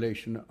was a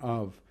violation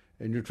of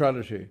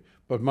neutrality.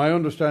 But my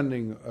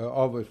understanding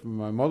of it from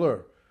my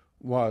mother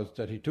was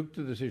that he took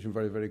the decision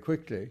very, very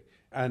quickly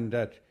and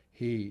that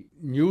he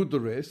knew the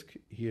risk,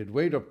 he had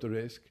weighed up the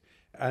risk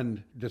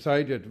and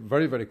decided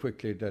very, very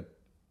quickly that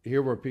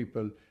here were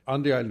people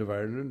on the island of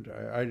Ireland,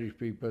 Irish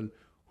people,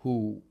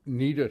 who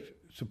needed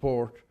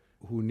support,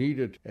 who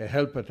needed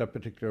help at that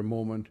particular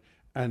moment,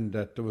 and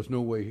that there was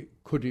no way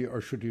could he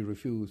or should he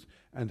refuse,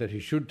 and that he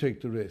should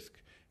take the risk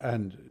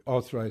and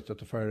authorise that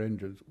the fire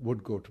engines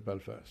would go to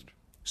Belfast.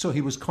 So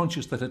he was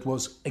conscious that it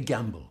was a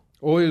gamble?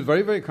 Oh, he was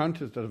very, very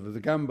conscious that it was a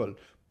gamble.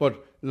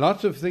 But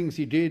lots of things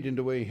he did in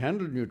the way he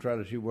handled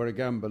neutrality were a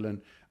gamble.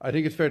 And I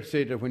think it's fair to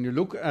say that when you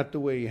look at the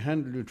way he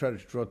handled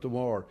neutrality throughout the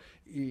war,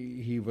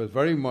 he was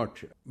very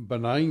much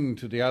benign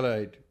to the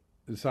Allied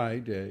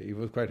side. He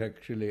was quite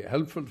actually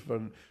helpful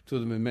to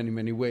them in many,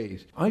 many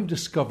ways. I've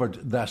discovered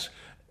that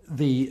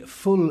the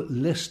full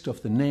list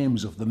of the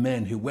names of the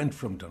men who went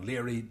from Dún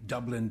Laoghaire,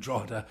 Dublin,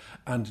 Drogheda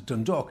and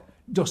Dundalk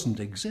doesn't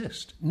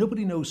exist.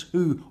 Nobody knows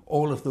who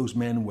all of those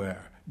men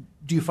were.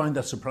 Do you find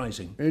that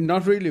surprising?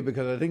 Not really,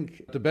 because I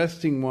think the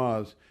best thing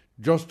was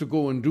just to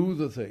go and do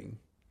the thing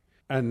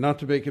and not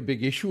to make a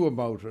big issue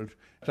about it.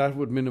 That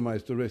would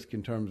minimise the risk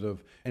in terms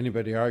of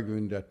anybody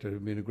arguing that there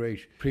had been a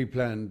great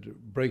pre-planned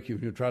breaking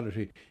of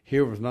neutrality.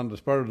 Here was an on the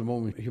spur of the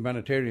moment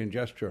humanitarian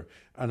gesture,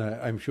 and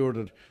I'm sure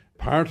that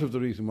part of the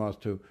reason was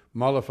to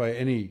mollify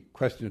any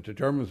question that the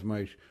Germans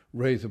might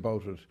raise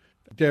about it.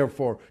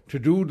 Therefore, to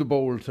do the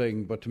bold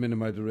thing, but to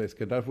minimise the risk,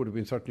 and that would have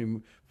been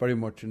certainly very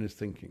much in his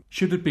thinking.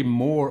 Should it be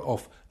more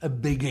of a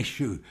big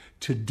issue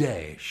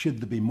today? Should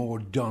there be more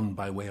done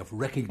by way of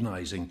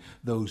recognising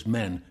those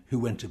men who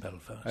went to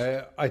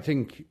Belfast? I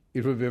think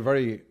it would be a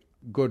very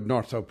good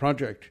North-South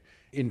project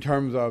in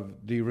terms of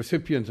the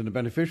recipients and the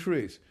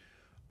beneficiaries.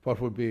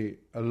 What would be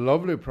a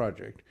lovely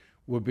project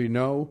would be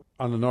now,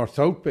 on a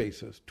North-South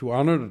basis, to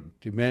honour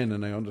the men,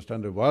 and I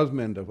understand there was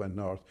men that went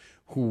north,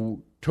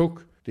 who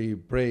took the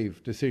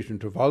brave decision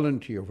to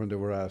volunteer when they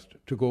were asked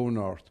to go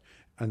north,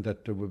 and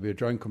that there would be a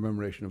joint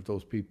commemoration of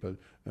those people,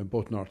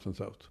 both north and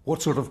south.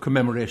 What sort of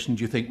commemoration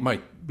do you think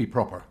might be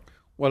proper?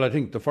 Well, I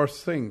think the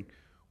first thing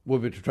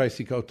would be to try to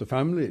seek out the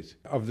families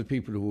of the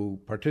people who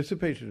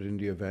participated in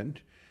the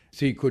event.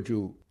 See, could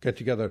you get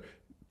together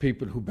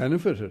people who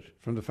benefited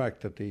from the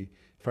fact that the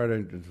fire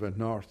engines went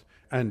north,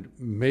 and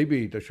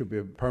maybe there should be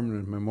a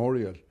permanent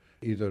memorial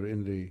either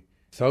in the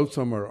south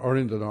somewhere or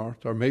in the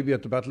north, or maybe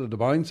at the Battle of the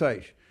Boyne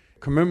site,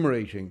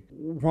 commemorating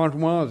what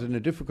was, in a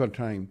difficult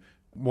time,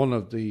 one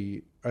of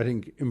the, I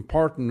think,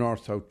 important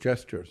North-South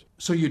gestures.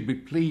 So you'd be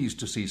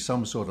pleased to see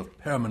some sort of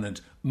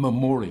permanent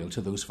memorial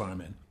to those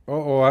firemen?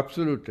 Oh,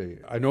 absolutely.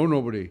 I know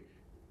nobody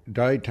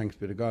died, thanks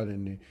be to God,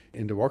 in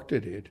the work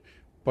they did,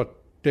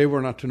 but they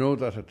were not to know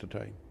that at the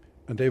time.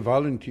 And they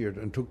volunteered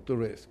and took the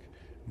risk.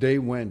 They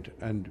went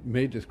and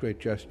made this great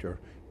gesture.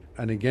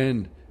 And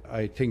again,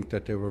 I think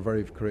that they were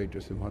very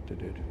courageous in what they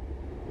did.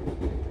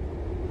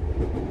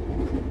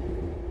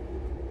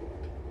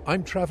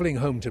 I'm travelling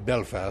home to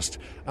Belfast,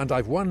 and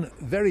I've one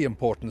very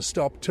important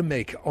stop to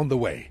make on the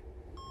way.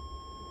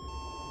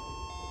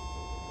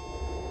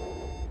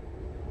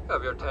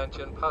 Have your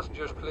attention,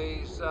 passengers,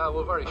 please.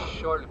 We'll very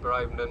shortly be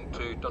arriving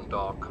into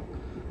Dundalk.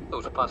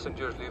 Those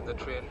passengers leaving the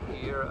train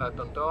here at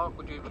Dundalk,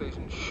 would you please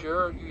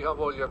ensure you have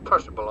all your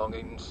personal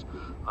belongings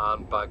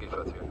and baggage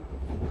with you?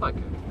 Thank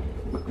you.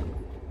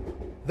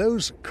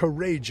 Those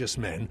courageous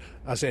men,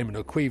 as Eamon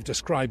O'Queeve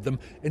described them,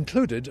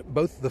 included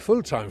both the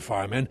full-time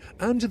firemen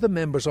and the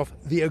members of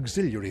the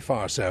Auxiliary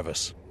Fire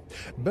Service.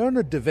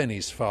 Bernard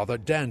Devaney's father,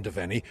 Dan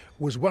Devaney,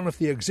 was one of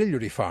the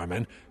auxiliary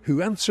firemen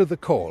who answered the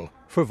call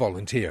for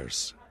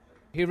volunteers.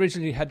 He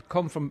originally had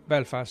come from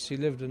Belfast. He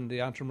lived in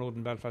the Antrim Road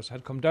in Belfast,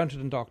 had come down to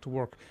Dundalk to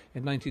work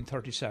in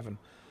 1937.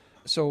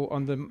 So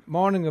on the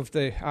morning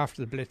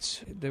after the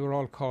Blitz, they were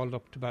all called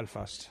up to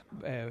Belfast.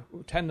 10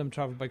 of them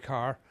travelled by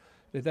car.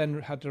 They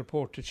then had to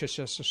report to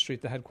Chichester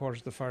Street, the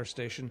headquarters of the fire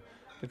station.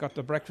 They got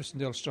their breakfast in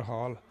the Ulster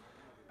Hall,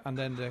 and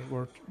then they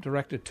were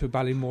directed to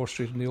Ballymore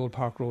Street in the Old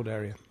Park Road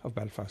area of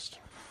Belfast.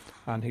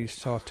 And he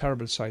saw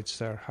terrible sights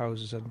there,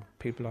 houses and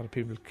a lot of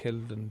people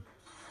killed, and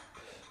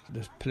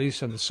the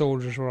police and the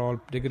soldiers were all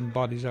digging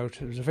bodies out.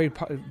 It was a very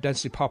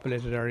densely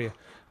populated area,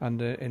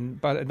 and in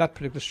that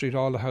particular street,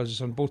 all the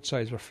houses on both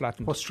sides were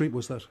flattened. What street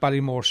was that?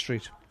 Ballymore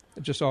Street,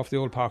 just off the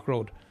Old Park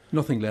Road.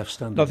 Nothing left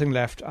standing? Nothing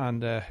left,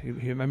 and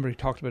he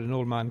talked about an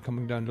old man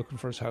coming down looking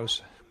for his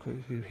house.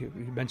 He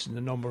mentioned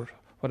the number,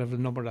 whatever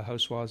the number of the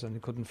house was, and he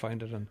couldn't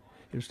find it, and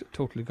he was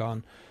totally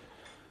gone.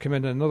 Came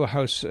in another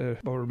house,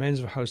 or remains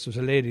of a house. There was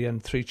a lady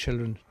and 3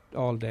 children,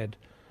 all dead.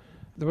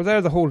 They were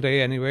there the whole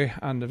day anyway,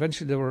 and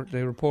eventually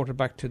they reported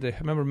back to I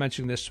remember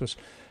mentioning this,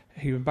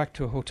 he went back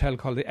to a hotel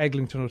called the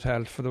Eglinton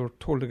Hotel, for they were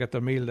told to get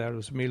their meal there. There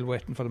was a meal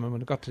waiting for them, and when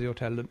they got to the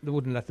hotel, they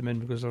wouldn't let them in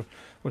because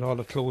with all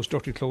the clothes,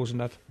 dirty clothes and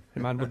that,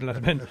 the man wouldn't let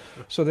them in.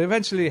 So they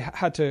eventually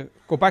had to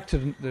go back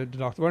to the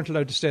doctor. They weren't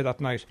allowed to stay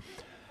that night,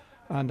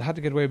 and they had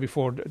to get away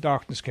before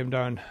darkness came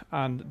down,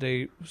 and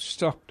they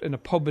stopped in a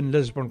pub in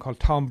Lisburn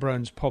called Tom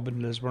Brown's Pub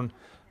in Lisburn,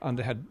 and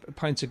they had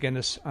pints of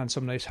Guinness and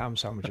some nice ham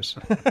sandwiches.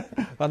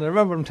 And I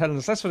remember him telling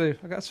us, that's what I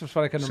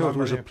can remember. So it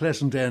was a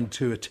pleasant end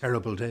to a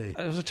terrible day.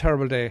 It was a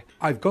terrible day.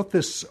 I've got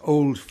this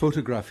old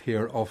photograph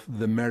here of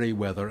the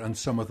Merryweather and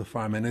some of the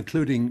firemen,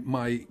 including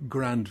my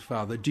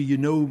grandfather. Do you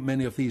know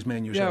many of these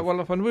men yourself? Yeah,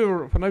 well,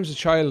 when I was a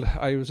child,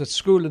 I was at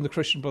school in the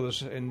Christian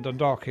Brothers in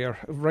Dundalk here,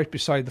 right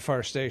beside the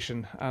fire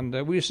station, and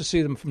we used to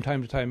see them from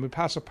time to time. We'd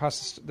pass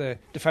past the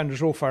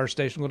Defenders Row fire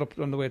station, going up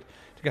on the way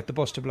to get the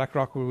bus to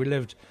Blackrock where we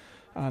lived.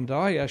 And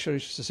sure,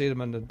 used to see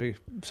them, and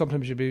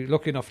sometimes you'd be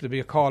lucky enough to be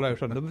a call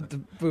out,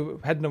 and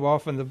heading them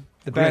off, and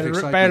the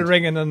bell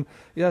ringing, and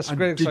yes, and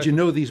great. Did you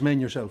know these men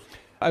yourself?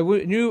 I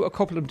knew a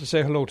couple of them to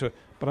say hello to,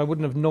 but I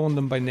wouldn't have known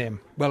them by name.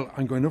 Well,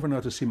 I'm going over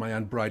now to see my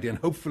Aunt Bridie, and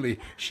hopefully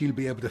she'll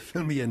be able to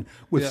fill me in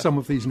with some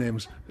of these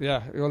names.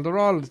 Yeah, well,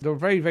 they're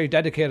very, very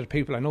dedicated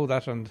people. I know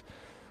that, and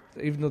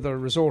even though their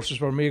resources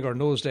were meagre in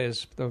those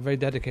days, they were very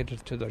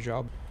dedicated to their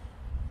job.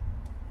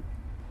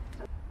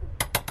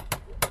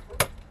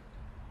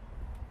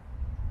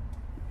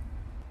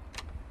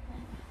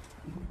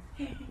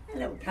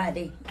 Hello,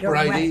 Paddy. You're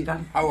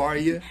welcome. How are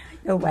you?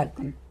 You're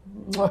welcome.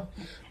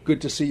 Good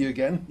to see you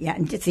again. Yeah,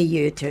 and to see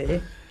you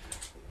too.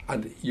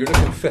 And you're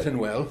looking fit and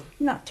well.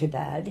 Not too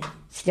bad.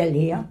 Still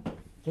here,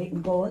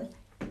 taking gold.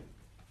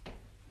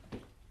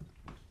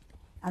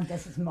 And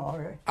this is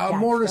Maura.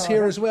 Maura's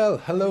here as well.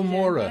 Hello,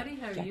 Maura. Daddy,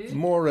 how are you?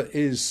 Maura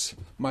is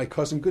my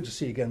cousin. Good to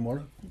see you again,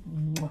 Maura.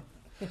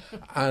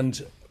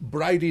 And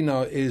Bridie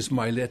now is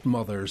my late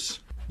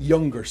mother's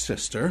younger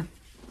sister.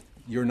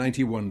 You're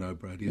 91 now,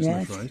 Bridie, isn't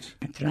that right?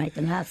 That's right,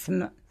 and that's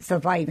a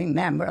surviving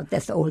member of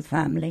this old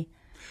family.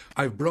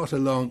 I've brought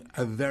along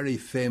a very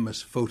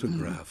famous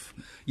photograph.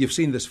 You've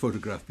seen this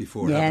photograph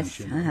before, yes,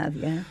 haven't you? Yes, I have,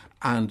 yeah.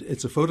 And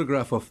it's a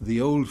photograph of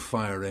the old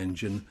fire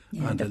engine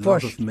and a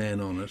lot of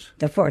men on it.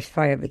 The 1st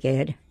Fire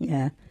Brigade,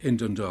 yeah. In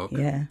Dundalk.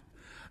 Yeah.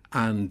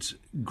 And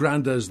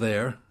Granda's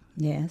there.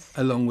 Yes.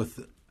 Along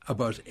with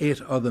about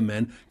 8 other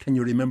men. Can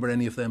you remember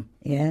any of them?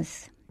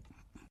 Yes.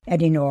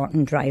 Eddie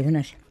Norton driving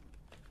it.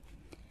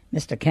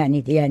 Mr.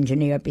 Kenny, the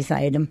engineer,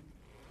 beside him.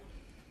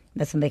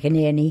 Mr.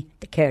 McEnany,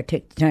 the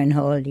caretaker town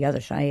hall, the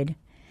other side.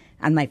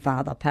 And my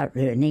father, Pat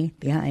Rooney,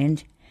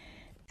 behind.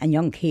 And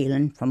young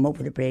Keelan from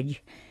over the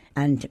bridge.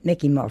 And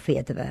Mickey Murphy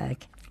at the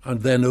back.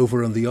 And then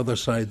over on the other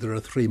side there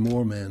are 3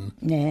 more men.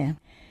 Yeah.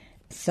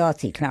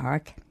 Saucy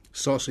Clark.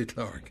 Saucy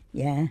Clark?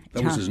 Yeah.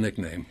 That was his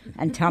nickname.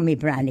 And Tommy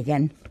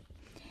Brannigan.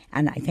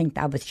 And I think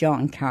that was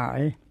John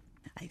Carroll.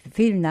 I have a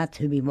feeling that's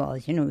who he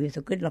was. You know, he was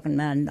a good-looking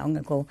man long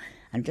ago.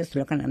 And just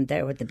looking at him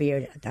there with the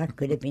beard, that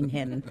could have been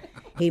him.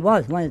 He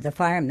was one of the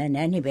firemen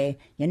anyway,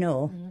 you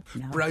know.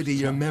 No, Bridie,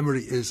 your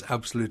memory is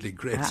absolutely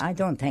great. I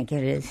don't think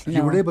it is, no.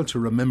 You were able to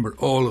remember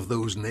all of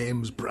those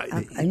names,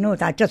 Bridie. I know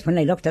that. Just when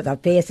I looked at their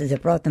faces,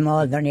 it brought them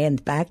all their names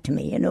back to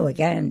me, you know,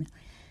 again.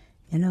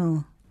 You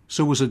know.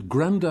 So was it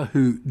Granda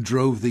who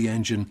drove the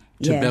engine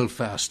to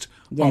Belfast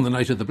on the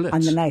night of the Blitz?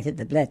 On the night of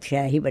the Blitz,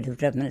 yeah. He would have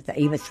driven it.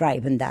 He was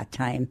driving that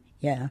time,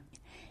 yeah.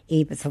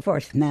 He was the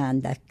first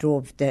man that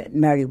drove the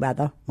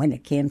Merryweather when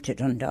it came to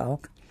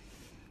Dundalk.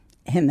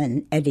 Him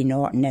and Eddie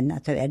Norton, and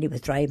that's how Eddie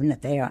was driving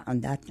it there on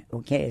that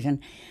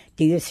occasion.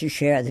 They used to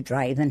share the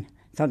driving.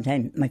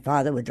 Sometimes my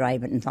father would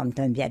drive it and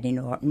sometimes Eddie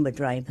Norton would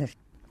drive it.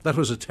 That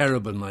was a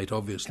terrible night,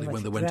 obviously,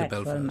 when they went to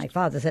dreadful. Belfast. My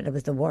father said it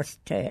was the worst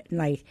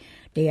night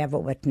they ever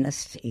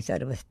witnessed. He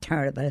said it was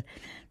terrible.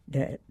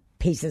 The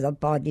pieces of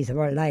bodies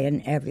were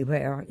lying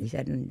everywhere. He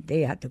said, and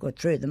they had to go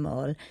through them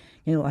all,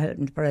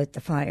 helping to put out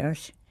the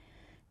fires.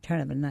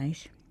 Terrible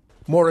night.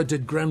 Maura,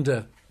 did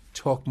Granda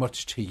talk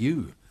much to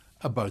you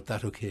about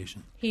that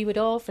occasion? He would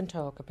often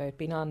talk about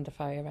being on the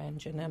fire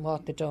engine and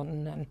what they'd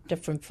done and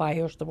different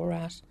fires they were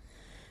at.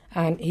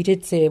 And he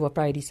did say what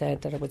Bridie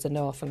said, that it was an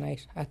awful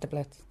night at the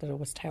Blitz, that it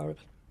was terrible.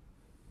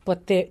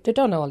 But they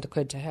done all they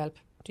could to help.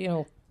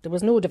 There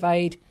was no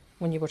divide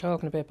when you were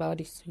talking about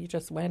bodies. You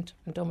just went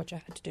and done what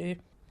you had to do.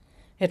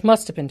 It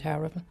must have been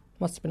terrible.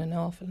 Must have been an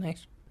awful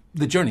night.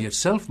 The journey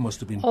itself must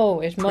have been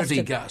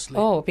pretty ghastly.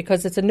 Oh,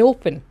 because it's an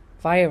open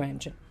fire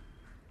engine.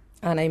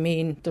 And I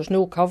mean, there's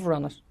no cover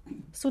on it.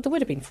 So they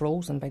would have been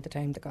frozen by the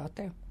time they got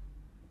there.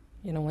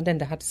 And then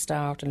they had to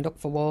start and look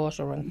for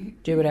water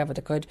and do whatever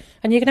they could.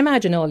 And you can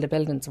imagine all the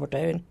buildings were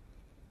down.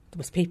 There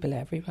was people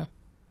everywhere.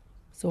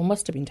 So it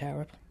must have been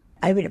terrible.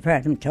 I would have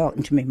heard him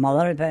talking to my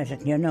mother about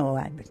it. I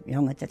was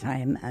young at the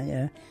time.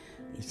 And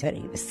he said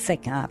he was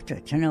sick after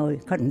it. He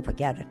couldn't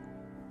forget it.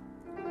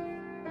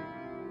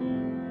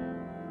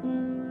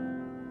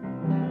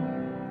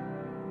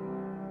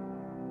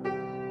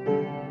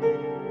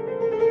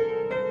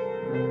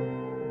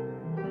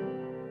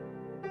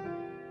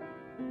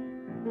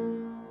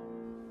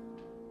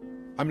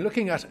 I'm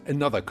looking at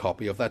another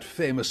copy of that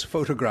famous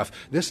photograph.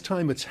 This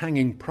time it's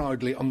hanging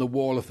proudly on the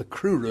wall of the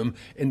crew room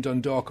in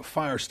Dundalk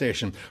Fire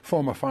Station.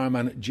 Former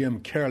fireman Jim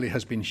Kerley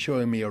has been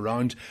showing me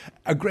around.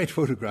 A great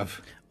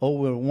photograph.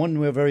 Oh,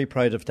 we're very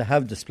proud of to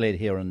have displayed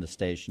here on the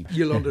station.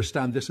 You'll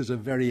understand this is a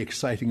very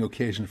exciting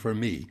occasion for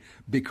me,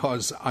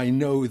 because I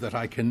know that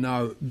I can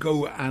now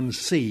go and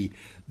see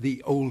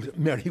the old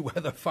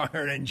Merryweather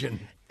fire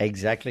engine.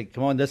 Exactly.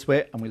 Come on this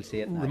way and we'll see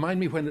it now. Remind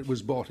me when it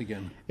was bought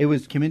again.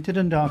 It came into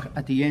Dundalk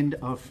at the end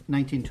of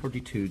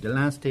 1932, the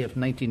last day of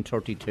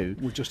 1932.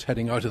 We're just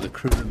heading out of the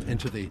crew room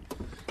into the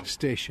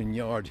station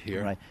yard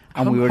here. Right.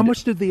 And how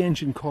much did the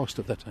engine cost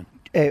at that time?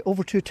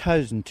 Over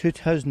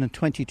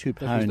 £2,022.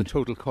 That was the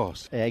total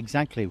cost.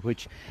 Exactly,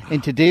 which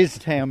in today's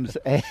terms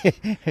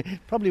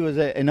probably was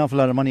an awful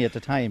lot of money at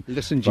the time.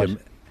 Listen, Jim,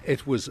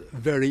 it was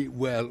very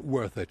well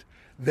worth it.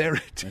 There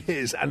it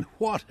is, and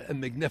what a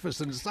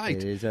magnificent sight.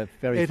 It is a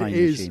very fine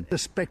machine. It is a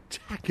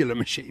spectacular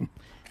machine.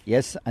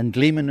 Yes, and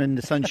gleaming in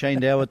the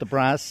sunshine there with the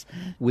brass.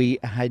 We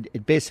had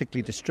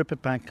basically to strip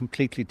it back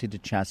completely to the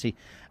chassis,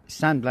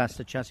 sandblast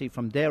the chassis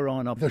from there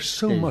on up. There's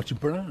so much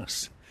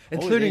brass,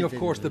 including, of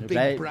course, the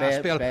big brass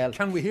bell.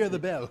 Can we hear the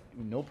bell?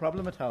 No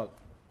problem at all.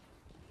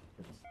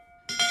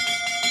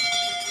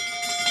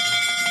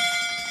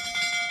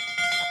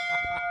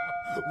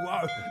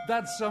 Wow,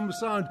 that's some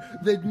sound.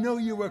 They'd know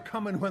you were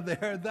coming when they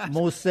heard that.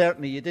 Most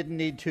certainly. You didn't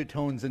need two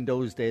tones in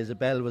those days. A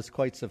bell was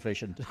quite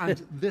sufficient.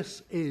 And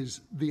this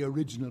is the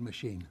original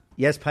machine.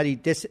 Yes, Paddy,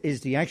 this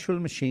is the actual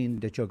machine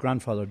that your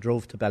grandfather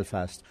drove to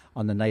Belfast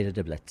on the night of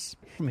the Blitz.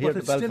 But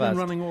it's still in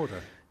running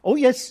order. Oh,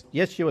 yes,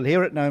 you will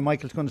hear it now.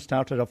 Michael's going to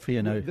start it up for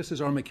you now. This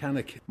is our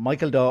mechanic.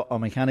 Michael Daw, our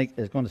mechanic,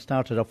 is going to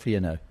start it up for you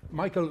now.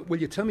 Michael,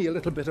 will you tell me a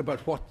little bit about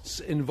what's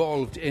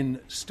involved in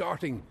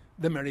starting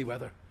the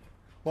Merryweather?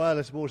 Well,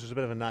 I suppose there's a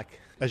bit of a knack.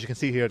 As you can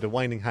see here, the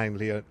winding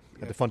handle here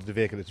at the front of the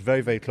vehicle, it's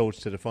very, very close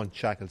to the front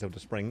shackles of the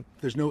spring.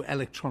 There's no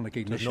electronic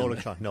ignition. There's no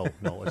electronic,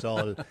 no. It's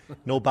all,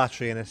 no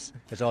battery in it.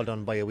 It's all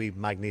done by a wee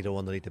magneto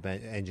underneath the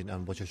engine,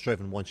 and which is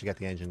driven once you get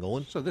the engine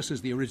going. So this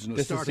is the original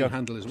starting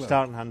handle as well?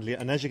 Starting handle, yeah.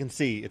 And as you can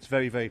see, it's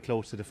very, very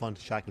close to the front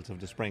shackles of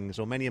the spring.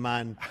 So many a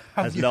man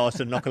has lost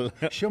a knuckle.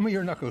 Show me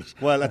your knuckles.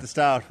 Well, at the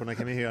start, when I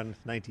came in here in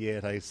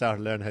 98, I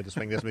started learning how to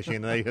swing this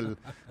machine, and I'll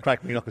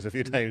crack my knuckles a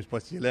few times,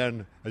 but you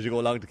learn as you go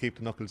along to keep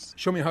the knuckles.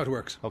 Show me how it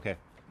works. Okay.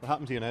 What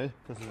happens to you now,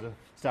 this is the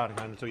starting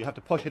handle, so you have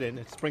to push it in.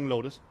 It's spring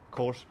loaded, of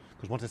course,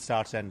 because once it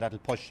starts in, that'll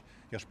push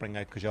your spring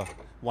out, because your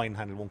wind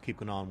handle won't keep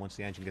going on once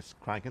the engine gets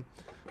cranking.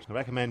 So I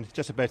recommend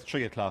just about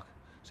 3 o'clock.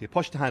 So you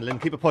push the handle in,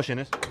 keep it pushing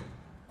it,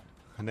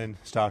 and then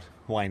start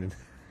winding.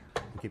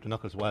 And keep the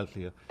knuckles wild for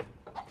you.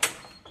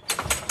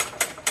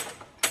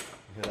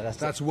 Yeah,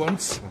 that's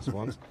once. That's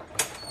once.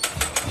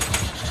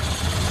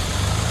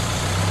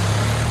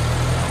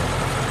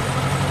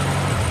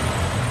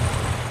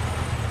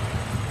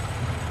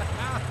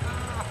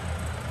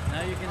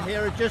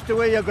 Hear it just the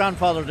way your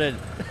grandfather did.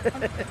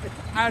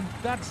 And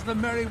that's the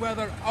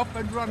Merryweather up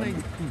and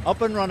running.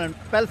 Up and running.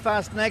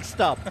 Belfast next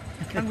stop.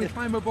 Can we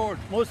climb aboard?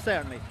 Most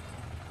certainly.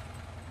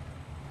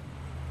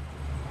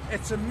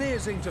 It's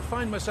amazing to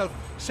find myself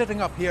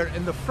sitting up here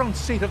in the front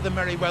seat of the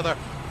Merryweather,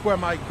 where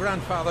my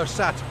grandfather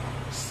sat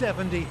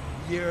 70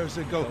 years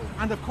ago.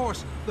 And of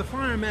course, the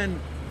firemen,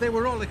 they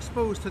were all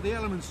exposed to the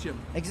elements, Jim.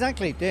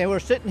 Exactly. They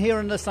were sitting here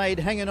on the side,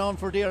 hanging on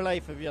for dear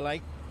life, if you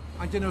like.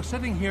 And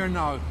sitting here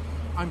now,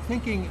 I'm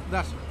thinking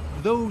that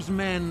those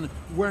men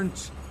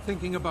weren't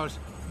thinking about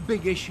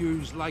big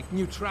issues like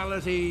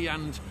neutrality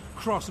and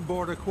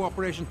cross-border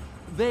cooperation.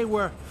 They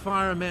were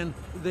firemen.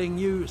 They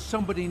knew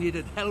somebody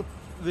needed help.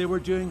 they were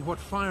doing what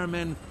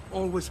firemen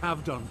always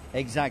have done.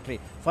 Exactly.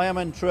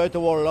 Firemen throughout the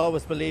world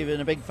always believe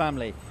in a big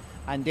family,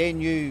 and they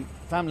knew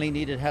family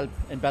needed help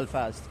in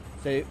Belfast.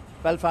 So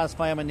Belfast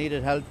firemen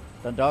needed help,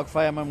 Dundalk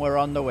firemen were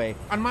on the way.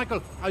 And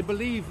Michael, I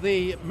believe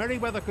the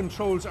Merryweather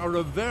controls are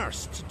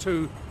reversed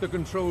to the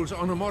controls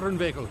on a modern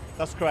vehicle.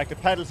 That's correct. The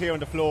pedals here on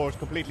the floor is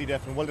completely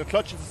different. Well, the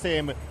clutch is the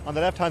same. On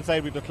the left-hand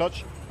side we have the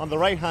clutch. On the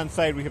right-hand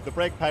side we have the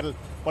brake pedal.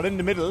 But in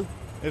the middle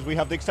is we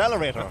have the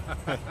accelerator.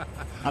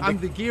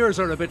 and the gears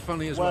are a bit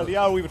funny as well. Well, they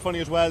are a wee bit funny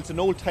as well. It's an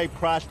old type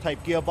crash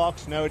type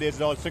gearbox. Nowadays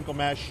it's all synchro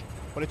mesh.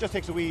 But it just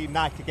takes a wee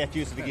knack to get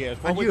used to the gears.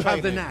 And you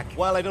have the knack?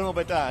 Well, I don't know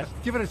about that.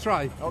 Give it a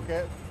try.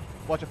 Okay.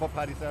 Watch your foot,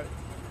 Paddy, sir.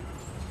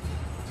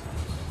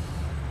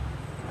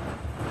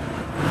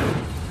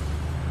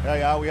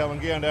 Yeah, we have in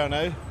gear there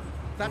now.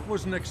 That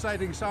was an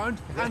exciting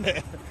sound.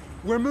 And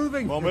we're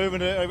moving. We're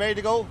moving. Are you ready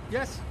to go?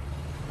 Yes.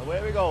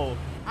 Away we go.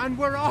 And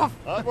we're off.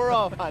 We're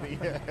off, Paddy.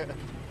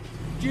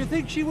 Do you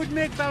think she would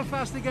make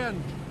Belfast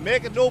again?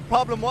 Make it no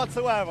problem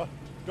whatsoever.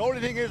 The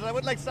only thing is I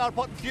would like to start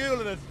putting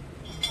fuel in it.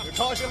 It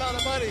costs you a lot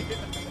of money.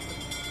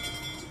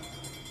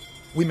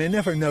 We may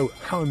never know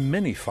how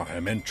many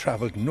firemen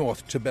travelled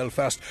north to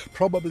Belfast,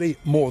 probably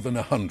more than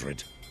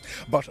 100.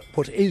 But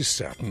what is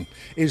certain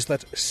is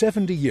that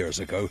 70 years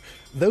ago,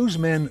 those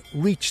men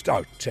reached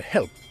out to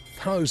help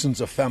thousands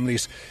of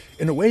families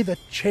in a way that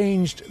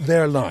changed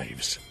their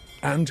lives,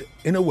 and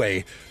in a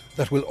way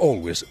that will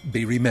always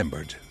be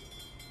remembered.